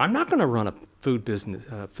I'm not going to run a food business,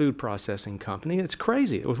 food processing company. It's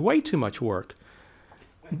crazy. It was way too much work.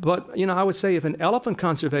 But, you know, I would say if an elephant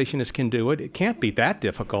conservationist can do it, it can't be that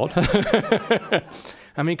difficult. I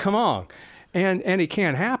mean, come on. And it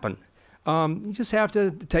can happen. You just have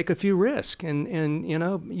to take a few risks, and you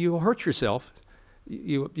know, you'll hurt yourself.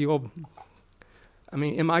 You'll, I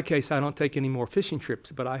mean, in my case, I don't take any more fishing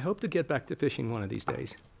trips, but I hope to get back to fishing one of these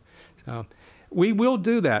days. So we will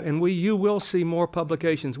do that, and you will see more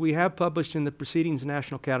publications. We have published in the Proceedings of the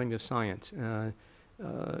National Academy of Science.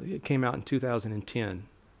 It came out in 2010.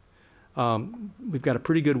 We've got a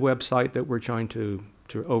pretty good website that we're trying to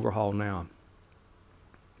overhaul now.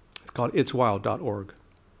 It's called itswild.org.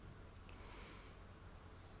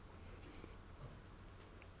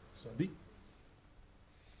 Sandy?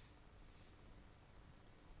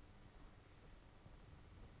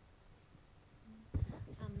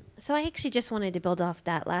 So I actually just wanted to build off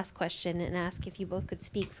that last question and ask if you both could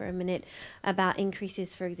speak for a minute about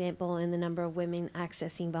increases, for example, in the number of women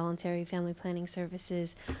accessing voluntary family planning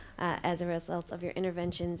services as a result of your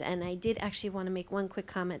interventions. And I did actually want to make one quick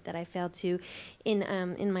comment that I failed to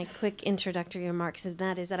in my quick introductory remarks, and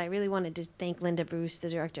that is that I really wanted to thank Linda Bruce,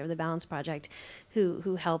 the director of the Balance Project,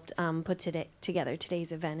 who helped put together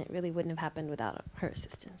today's event. It really wouldn't have happened without her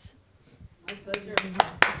assistance. My pleasure.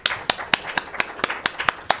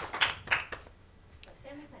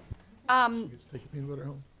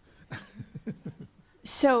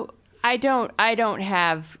 So I don't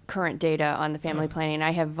have current data on the family planning.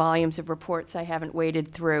 I have volumes of reports I haven't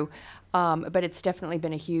waded through, but it's definitely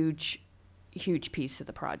been a huge piece of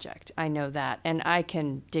the project. I know that, and I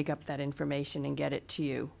can dig up that information and get it to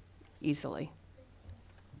you easily.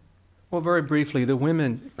 Well, very briefly, the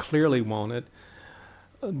women clearly want it.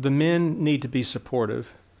 The men need to be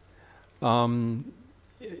supportive.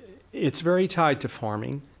 It's very tied to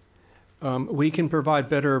farming. We can provide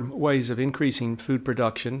better ways of increasing food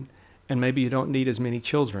production, and maybe you don't need as many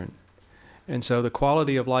children. And so the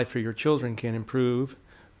quality of life for your children can improve,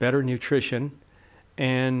 better nutrition,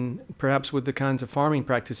 and perhaps with the kinds of farming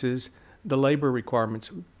practices, the labor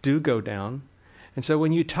requirements do go down. And so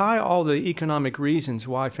when you tie all the economic reasons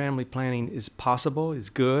why family planning is possible,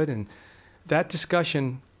 is good, and that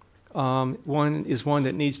discussion one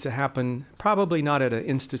that needs to happen probably not at an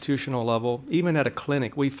institutional level. Even at a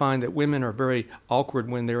clinic, we find that women are very awkward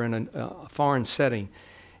when they're in a foreign setting.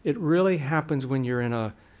 It really happens when you're in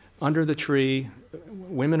a under the tree,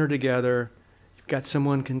 women are together, you've got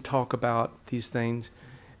someone can talk about these things.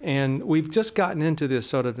 And we've just gotten into this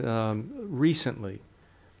sort of recently,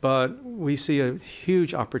 but we see a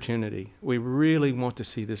huge opportunity. We really want to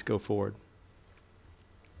see this go forward.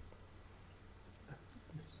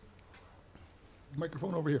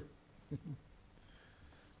 Microphone over here.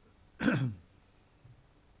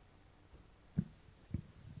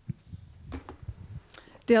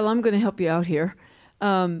 Dale, I'm going to help you out here.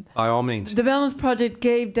 By all means. The Balance Project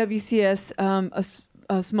gave WCS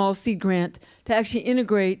a small seed grant to actually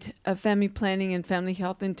integrate family planning and family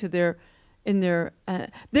health into their.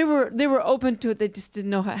 They were open to it. They just didn't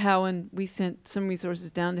know how, and we sent some resources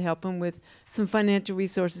down to help them with some financial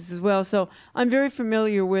resources as well. So I'm very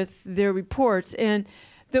familiar with their reports, and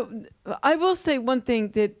I will say one thing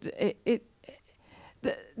that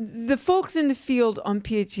the folks in the field on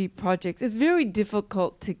PHE projects, it's very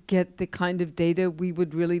difficult to get the kind of data we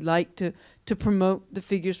would really like to promote the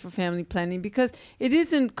figures for family planning, because it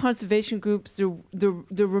is in conservation groups,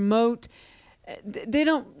 the remote. They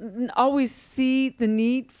don't always see the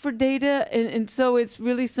need for data, and so it's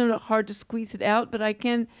really sort of hard to squeeze it out. But I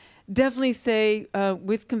can definitely say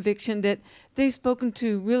with conviction that they've spoken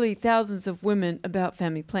to really thousands of women about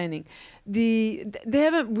family planning. They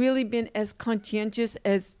haven't really been as conscientious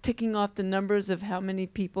as ticking off the numbers of how many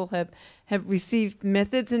people have received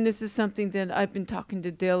methods, and this is something that I've been talking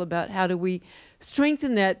to Dale about. How do we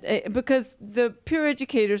strengthen that? Because the peer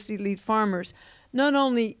educators, the lead farmers, not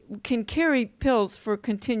only can carry pills for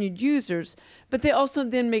continued users, but they also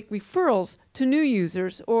then make referrals to new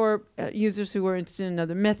users or users who are interested in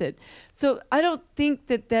another method. So I don't think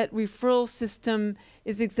that referral system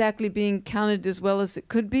is exactly being counted as well as it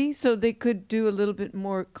could be. So they could do a little bit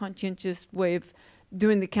more conscientious way of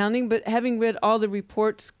doing the counting. But having read all the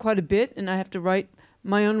reports quite a bit, and I have to write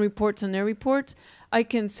my own reports on their reports, I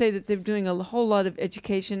can say that they're doing a whole lot of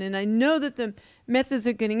education, and I know that the methods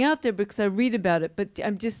are getting out there because I read about it, but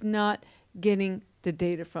I'm just not getting the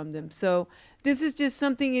data from them. So this is just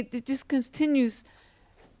something, it just continues.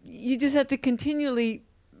 You just have to continually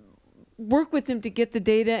work with them to get the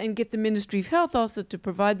data and get the Ministry of Health also to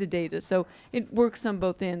provide the data. So it works on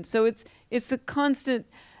both ends. So it's a constant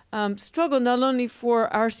struggle, not only for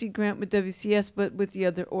our seed grant with WCS, but with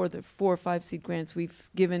the 4 or 5 seed grants we've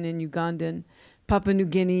given in Uganda and Papua New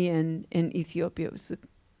Guinea and Ethiopia. It's a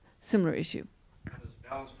similar issue. This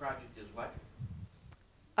Balance Project is what?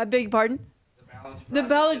 I beg your pardon? The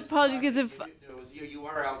Balance Project is a... It was your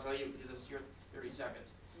URL. I'll tell you, this is your 30 seconds.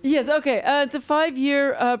 Yes, okay. It's a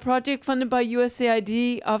 5-year project funded by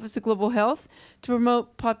USAID, Office of Global Health, to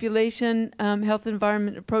promote population health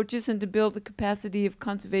environment approaches and to build the capacity of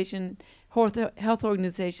conservation health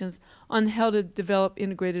organizations on how to develop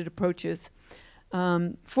integrated approaches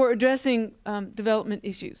for addressing development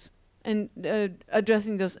issues and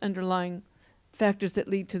addressing those underlying factors that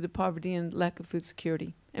lead to the poverty and lack of food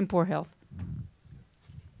security and poor health.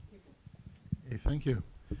 Hey, thank you.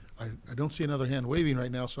 I don't see another hand waving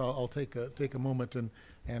right now, so I'll take a moment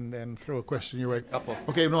and throw a question your way.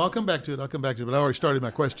 Okay, no, I'll come back to it. But I already started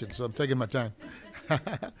my question, so I'm taking my time.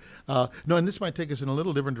 No, and this might take us in a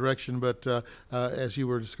little different direction, but as you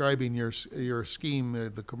were describing your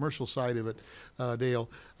scheme, the commercial side of it, Dale,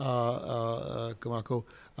 Kamako,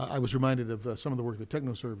 I was reminded of some of the work that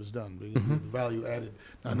TechnoServe has done, the value added.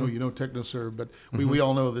 Now, I know you know TechnoServe, but we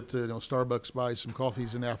all know that Starbucks buys some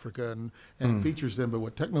coffees in Africa and features them, but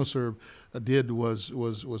what TechnoServe did was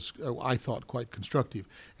I thought quite constructive,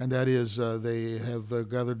 and that is they have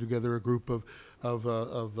gathered together a group of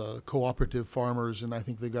cooperative farmers, and I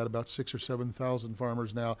think they've got about 6,000 or 7,000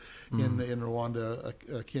 farmers now in Rwanda,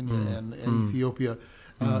 Kenya, and Ethiopia.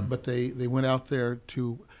 But they went out there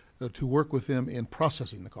to work with them in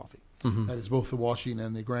processing the coffee. That is both the washing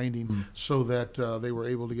and the grinding, so that they were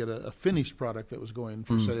able to get a finished product that was going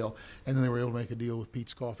for sale, and then they were able to make a deal with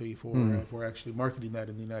Pete's Coffee for actually marketing that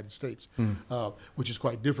in the United States, which is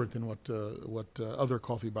quite different than what other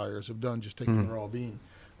coffee buyers have done, just taking the raw bean.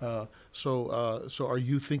 So are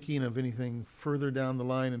you thinking of anything further down the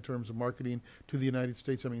line in terms of marketing to the United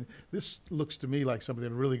States? I mean, this looks to me like something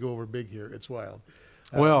that really go over big here. It's wild.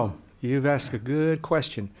 Well, you've asked a good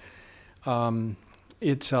question.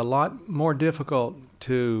 It's a lot more difficult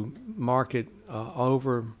to market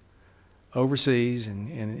overseas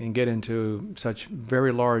and get into such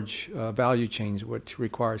very large value chains, which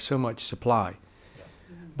require so much supply.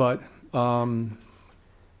 But I'm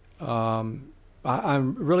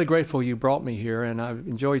really grateful you brought me here, and I've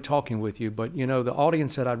enjoyed talking with you. But, the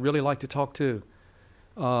audience that I'd really like to talk to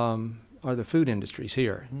are the food industries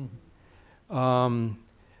here.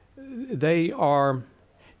 They are,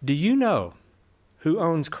 do you know who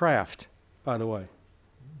owns Kraft, by the way.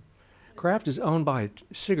 Kraft is owned by a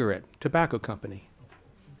tobacco company.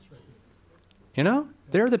 You know,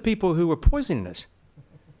 they're the people who were poisoning us.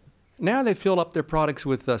 Now they fill up their products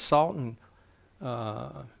with salt and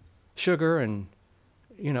sugar and,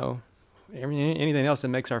 you know, anything else that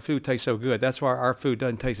makes our food taste so good. That's why our food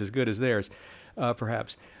doesn't taste as good as theirs,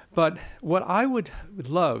 perhaps. But what I would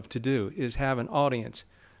love to do is have an audience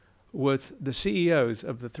with the CEOs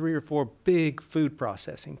of the 3 or 4 big food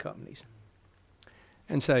processing companies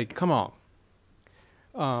and say, come on,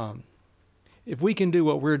 if we can do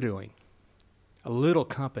what we're doing, a little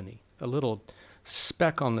company, a little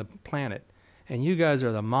speck on the planet, and you guys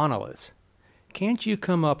are the monoliths, can't you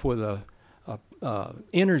come up with a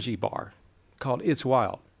energy bar called It's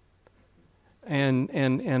Wild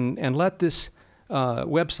and let this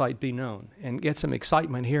website be known and get some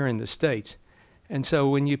excitement here in the States? And so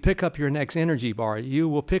when you pick up your next energy bar, you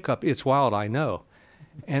will pick up It's Wild, I know.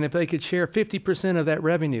 And if they could share 50% of that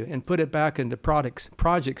revenue and put it back into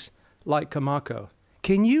projects like Kamako,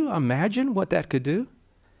 can you imagine what that could do?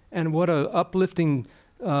 And what a uplifting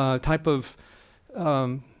type of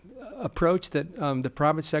approach that the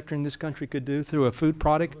private sector in this country could do through a food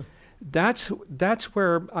product? That's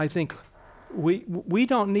where I think we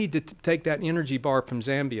don't need to take that energy bar from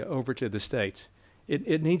Zambia over to the States.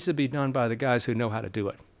 It needs to be done by the guys who know how to do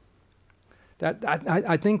it.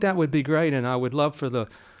 I think that would be great, and I would love for the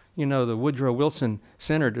Woodrow Wilson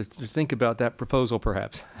Center to think about that proposal,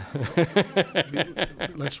 perhaps.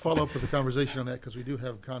 Let's follow up with the conversation on that, because we do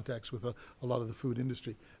have contacts with a lot of the food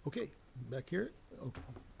industry. Okay, back here. Oh,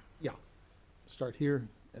 yeah, start here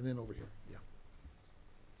and then over here. Yeah.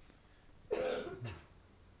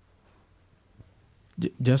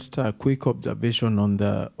 Just a quick observation on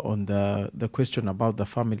the question about the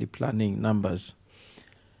family planning numbers.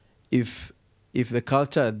 If the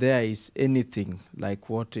culture there is anything like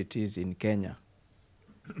what it is in Kenya,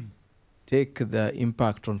 take the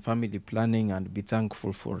impact on family planning and be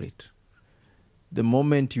thankful for it. The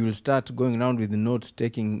moment you will start going around with the notes,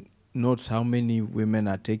 taking notes how many women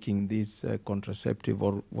are taking this contraceptive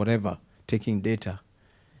or whatever, taking data,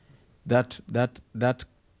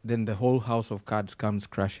 then the whole house of cards comes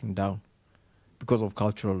crashing down because of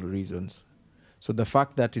cultural reasons. So the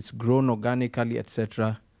fact that it's grown organically,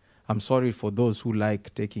 etc., I'm sorry for those who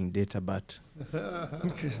like taking data, but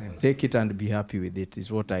take it and be happy with it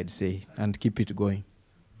is what I'd say, and keep it going.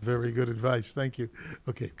 Very good advice. Thank you.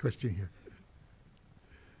 Okay, question here.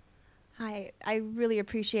 Hi, I really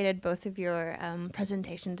appreciated both of your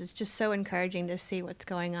presentations. It's just so encouraging to see what's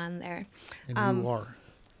going on there. And you are?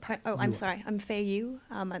 I'm sorry. I'm Faye Yu.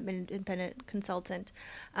 I'm an independent consultant.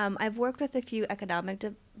 I've worked with a few economic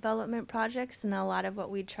development projects, and a lot of what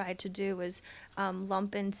we tried to do was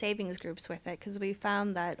lump in savings groups with it, because we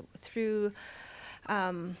found that through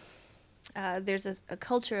there's a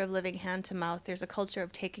culture of living hand to mouth. There's a culture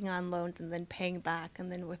of taking on loans and then paying back,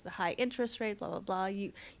 and then with the high interest rate, blah, blah, blah,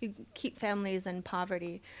 you keep families in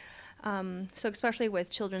poverty. So especially with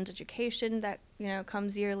children's education that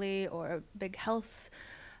comes yearly, or big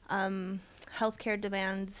healthcare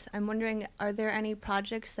demands, I'm wondering, are there any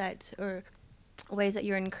projects or ways that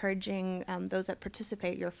you're encouraging those that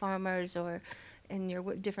participate, your farmers or in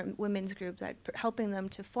your different women's groups, that helping them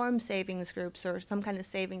to form savings groups or some kind of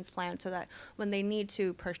savings plan, so that when they need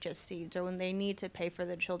to purchase seeds or when they need to pay for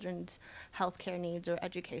their children's healthcare needs or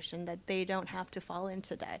education, that they don't have to fall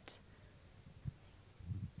into debt?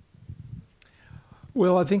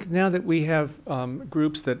 Well, I think now that we have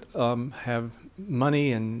groups that have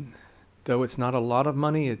money, and though it's not a lot of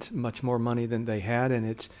money, it's much more money than they had, and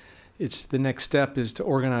it's the next step is to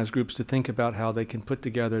organize groups to think about how they can put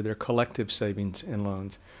together their collective savings and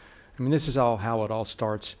loans. I mean, this is how it all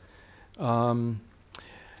starts. Obviously,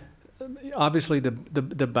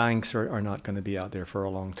 the banks are not going to be out there for a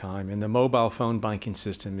long time, and the mobile phone banking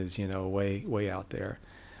system is way out there,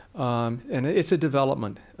 and it's a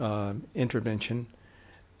development intervention.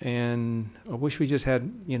 And I wish we just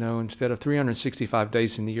had, instead of 365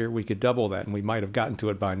 days in the year, we could double that, and we might have gotten to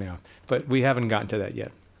it by now. But we haven't gotten to that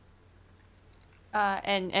yet.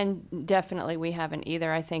 And definitely we haven't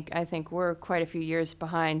either. I think we're quite a few years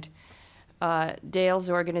behind Dale's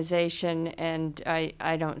organization, and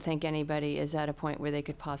I don't think anybody is at a point where they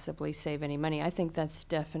could possibly save any money. I think that's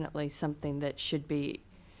definitely something that should be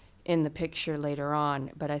in the picture later on,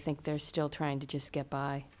 but I think they're still trying to just get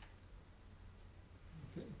by.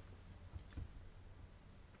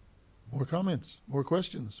 More comments, more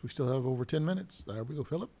questions. We still have over 10 minutes. There we go,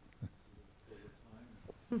 Philip.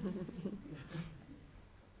 Thank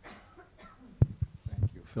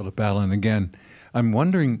you, Philip Allen again. I'm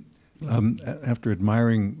wondering, After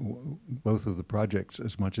admiring both of the projects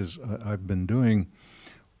as much as I've been doing,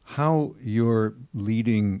 how your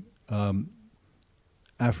leading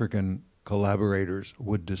African collaborators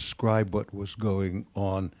would describe what was going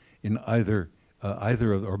on in either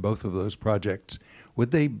or both of those projects.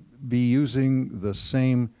 Would they be using the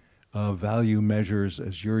same value measures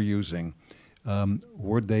as you're using?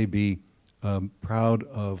 Would they be proud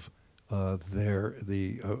of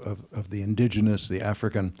the indigenous, the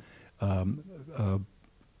African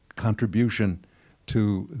contribution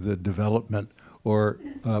to the development, or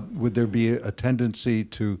would there be a tendency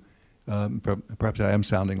to, perhaps I am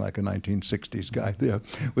sounding like a 1960s guy,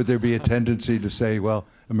 would there be a tendency to say, well,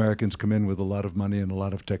 Americans come in with a lot of money and a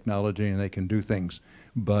lot of technology and they can do things,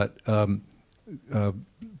 but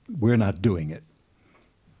we're not doing it?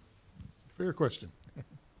 Fair question.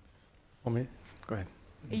 Go ahead.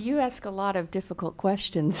 You ask a lot of difficult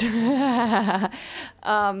questions.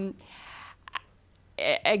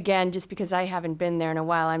 Again, just because I haven't been there in a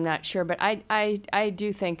while, I'm not sure. But I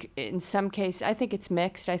do think in some cases, I think it's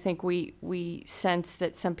mixed. I think we sense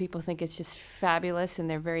that some people think it's just fabulous and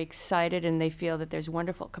they're very excited and they feel that there's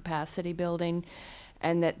wonderful capacity building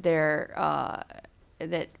and that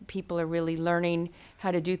that people are really learning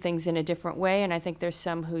how to do things in a different way. And I think there's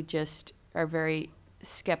some who just are very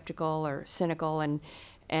skeptical or cynical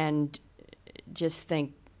and just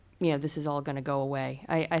think, this is all going to go away.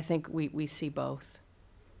 I think we see both.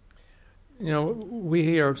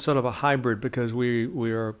 We are sort of a hybrid because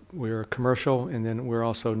we are commercial and then we're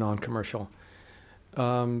also non-commercial.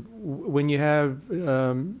 When you have,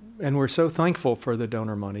 and we're so thankful for the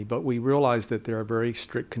donor money, but we realize that there are very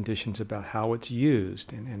strict conditions about how it's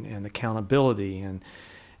used and accountability and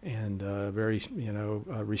very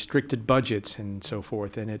restricted budgets and so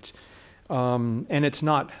forth. And it's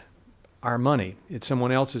not our money; it's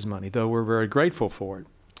someone else's money. Though we're very grateful for it.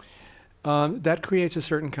 That creates a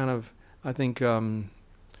certain kind of, I think,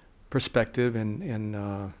 perspective and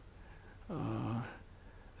a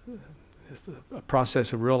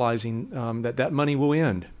process of realizing that money will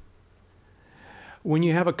end. When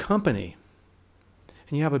you have a company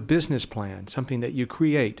and you have a business plan, something that you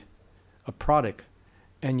create, a product,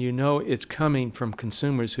 and it's coming from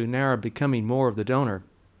consumers who now are becoming more of the donor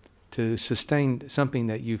to sustain something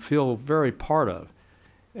that you feel very part of,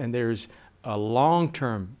 and there's a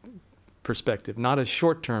long-term perspective, not a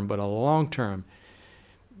short-term, but a long-term,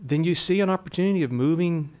 then you see an opportunity of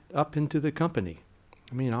moving up into the company.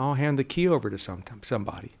 I'll hand the key over to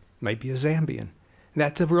somebody, maybe a Zambian.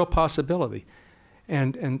 That's a real possibility.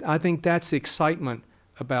 And I think that's the excitement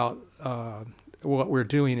about what we're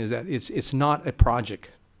doing, is that it's not a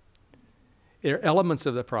project. There are elements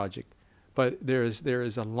of the project, but there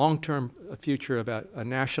is a long-term future about a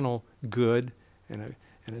national good and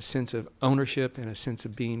a sense of ownership and a sense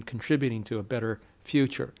of contributing to a better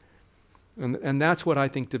future. And that's what I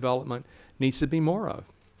think development needs to be more of,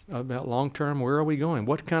 about long-term, where are we going?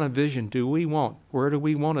 What kind of vision do we want? Where do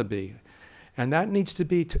we want to be? And that needs to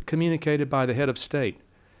be communicated by the head of state.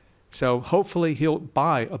 So hopefully he'll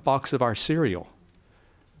buy a box of our cereal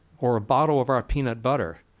or a bottle of our peanut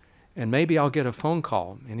butter. And maybe I'll get a phone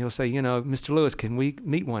call and he'll say, Mr. Lewis, can we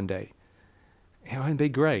meet one day? It'd be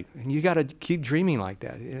great. And you got to keep dreaming like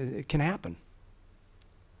that. It can happen.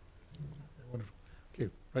 Wonderful. Okay,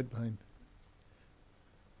 right behind.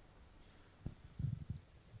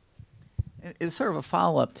 It's sort of a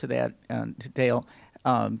follow-up to that, to Dale.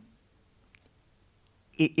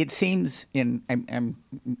 It seems, I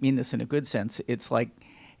mean this in a good sense, it's like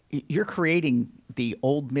you're creating the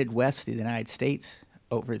old Midwest of the United States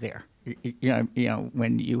over there.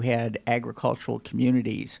 When you had agricultural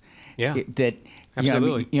communities, that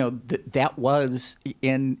absolutely, that was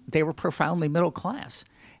they were profoundly middle class.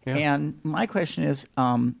 Yeah. And my question is,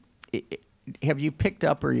 have you picked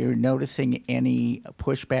up or you're noticing any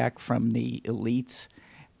pushback from the elites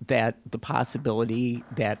that the possibility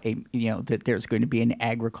that that there's going to be an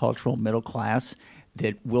agricultural middle class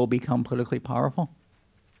that will become politically powerful?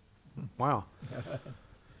 Wow.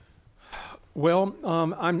 Well,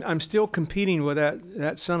 I'm still competing with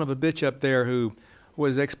that son of a bitch up there who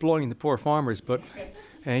was exploiting the poor farmers,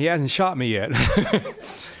 and he hasn't shot me yet.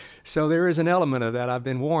 So there is an element of that. I've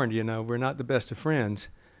been warned. We're not the best of friends.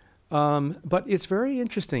 But it's very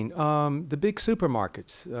interesting. The big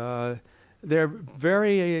supermarkets, they're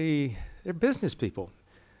business people.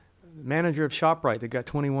 The manager of ShopRite, they've got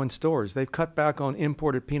 21 stores. They've cut back on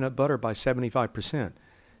imported peanut butter by 75%.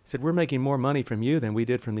 Said, we're making more money from you than we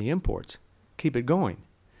did from the imports. Keep it going.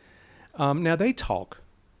 Now they talk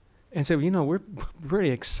And so, you know, we're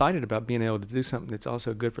really excited about being able to do something that's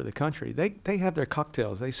also good for the country. They have their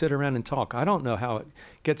cocktails. They sit around and talk. I don't know how it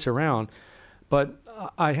gets around, but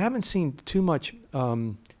I haven't seen too much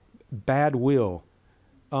bad will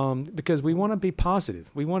because we want to be positive.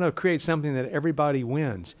 We want to create something that everybody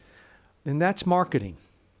wins. And that's marketing.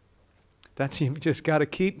 You've just got to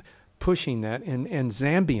keep pushing that. And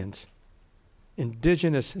Zambians,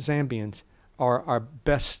 indigenous Zambians, are our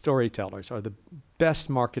best storytellers, are the best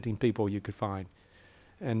marketing people you could find.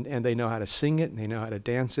 And they know how to sing it, and they know how to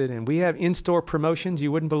dance it. And we have in-store promotions,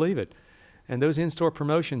 you wouldn't believe it. And those in-store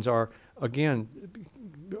promotions are, again,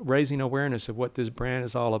 raising awareness of what this brand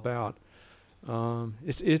is all about.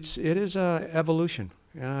 It is evolution.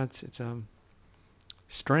 It's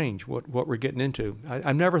strange what we're getting into.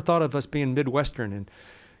 I've never thought of us being Midwestern, and,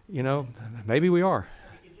 you know, maybe we are.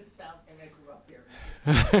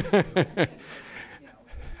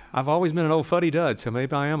 I've always been an old fuddy-dud, so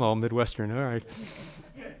maybe I am all Midwestern. All right.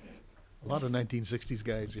 A lot of 1960s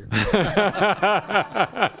guys here.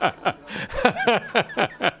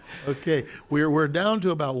 Okay, we're down to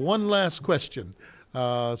about one last question.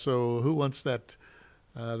 So who wants that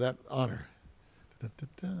honor?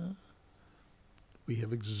 We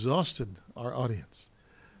have exhausted our audience,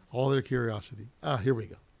 all their curiosity. Here we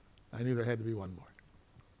go. I knew there had to be one more.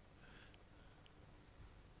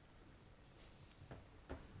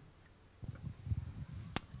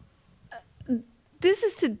 This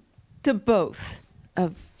is to both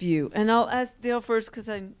of you, and I'll ask Dale first because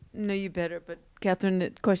I know you better, but Katherine,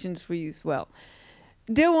 the question is for you as well.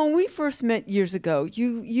 Dale, when we first met years ago,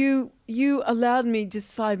 you allowed me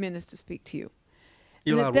just 5 minutes to speak to you.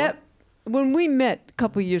 You allowed what? When we met a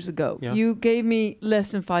couple years ago, Yeah. you gave me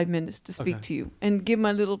less than 5 minutes to speak Okay. to you and give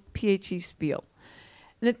my little PhD spiel.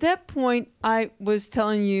 And at that point, I was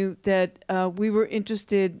telling you that we were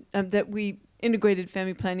interested, that we integrated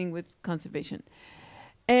family planning with conservation.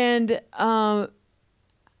 And I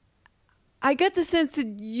got the sense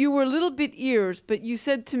that you were a little bit ears, but you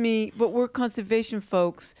said to me, but we're conservation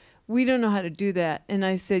folks, we don't know how to do that. And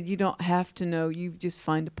I said, you don't have to know, you just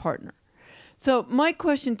find a partner. So my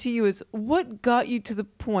question to you is, what got you to the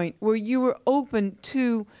point where you were open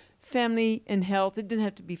to family and health? It didn't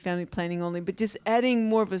have to be family planning only, but just adding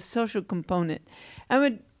more of a social component. I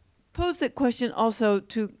would pose that question also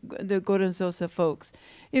to the Gorongosa folks,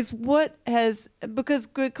 is what has, because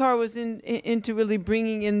Greg Carr was into really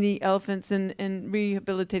bringing in the elephants and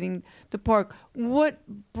rehabilitating the park, what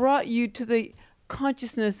brought you to the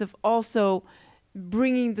consciousness of also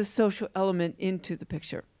bringing the social element into the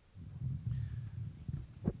picture?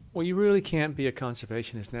 Well, you really can't be a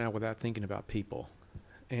conservationist now without thinking about people.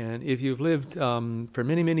 And if you've lived for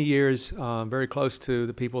many, many years very close to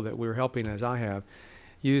the people that we're helping, as I have,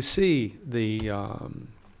 you see the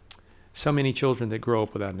so many children that grow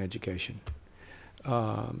up without an education.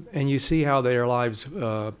 And you see how their lives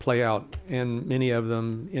play out, and many of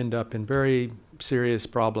them end up in very serious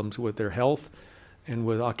problems with their health and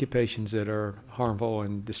with occupations that are harmful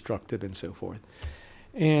and destructive and so forth.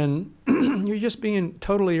 And you're just being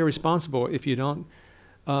totally irresponsible if you don't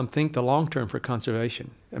think the long term for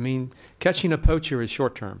conservation. I mean, catching a poacher is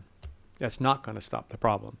short term. That's not going to stop the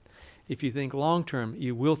problem. If you think long term,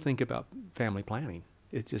 you will think about family planning.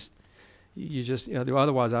 It's just, you know,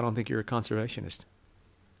 otherwise I don't think you're a conservationist.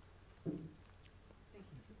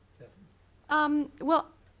 Well,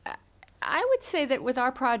 I would say that with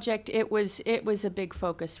our project, it was a big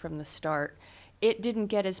focus from the start. It didn't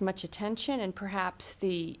get as much attention, and perhaps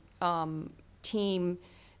the team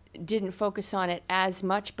didn't focus on it as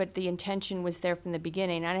much, but the intention was there from the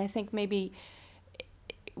beginning. And I think maybe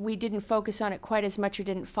we didn't focus on it quite as much, or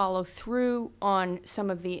didn't follow through on some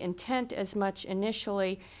of the intent as much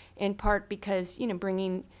initially, in part because, you know,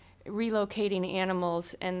 relocating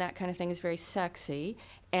animals and that kind of thing is very sexy.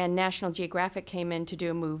 And National Geographic came in to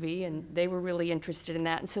do a movie, and they were really interested in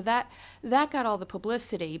that. And so that got all the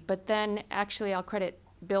publicity. But then, actually, I'll credit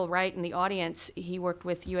Bill Wright in the audience. He worked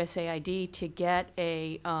with USAID to get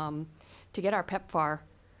our PEPFAR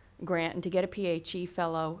grant and to get a PhD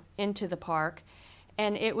fellow into the park.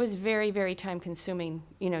 And it was very, very time-consuming,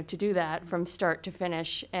 you know, to do that from start to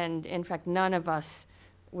finish. And in fact, none of us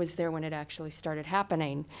was there when it actually started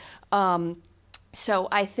happening. So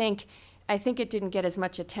I think it didn't get as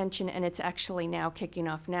much attention, and it's actually now kicking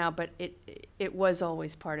off now, but it was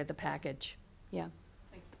always part of the package. Yeah.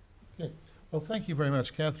 Okay. Well, thank you very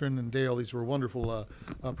much, Katherine and Dale. These were wonderful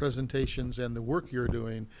presentations, and the work you're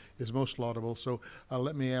doing is most laudable. So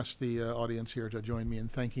let me ask the audience here to join me in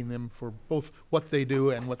thanking them for both what they do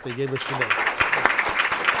and what they gave us today.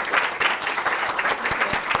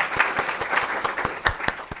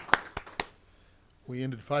 We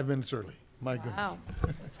ended 5 minutes early. My goodness. Wow.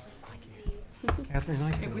 Catherine,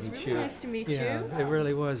 nice to meet you. It was really nice to meet Yeah, you. it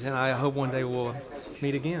really was, and I hope one day we'll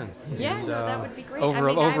meet again. Yeah, and, no, that would be great. Over,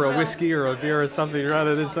 I mean, over a whiskey or a beer or something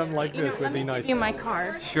rather than something like this would be Let me nice. give you my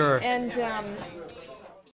card. Sure. And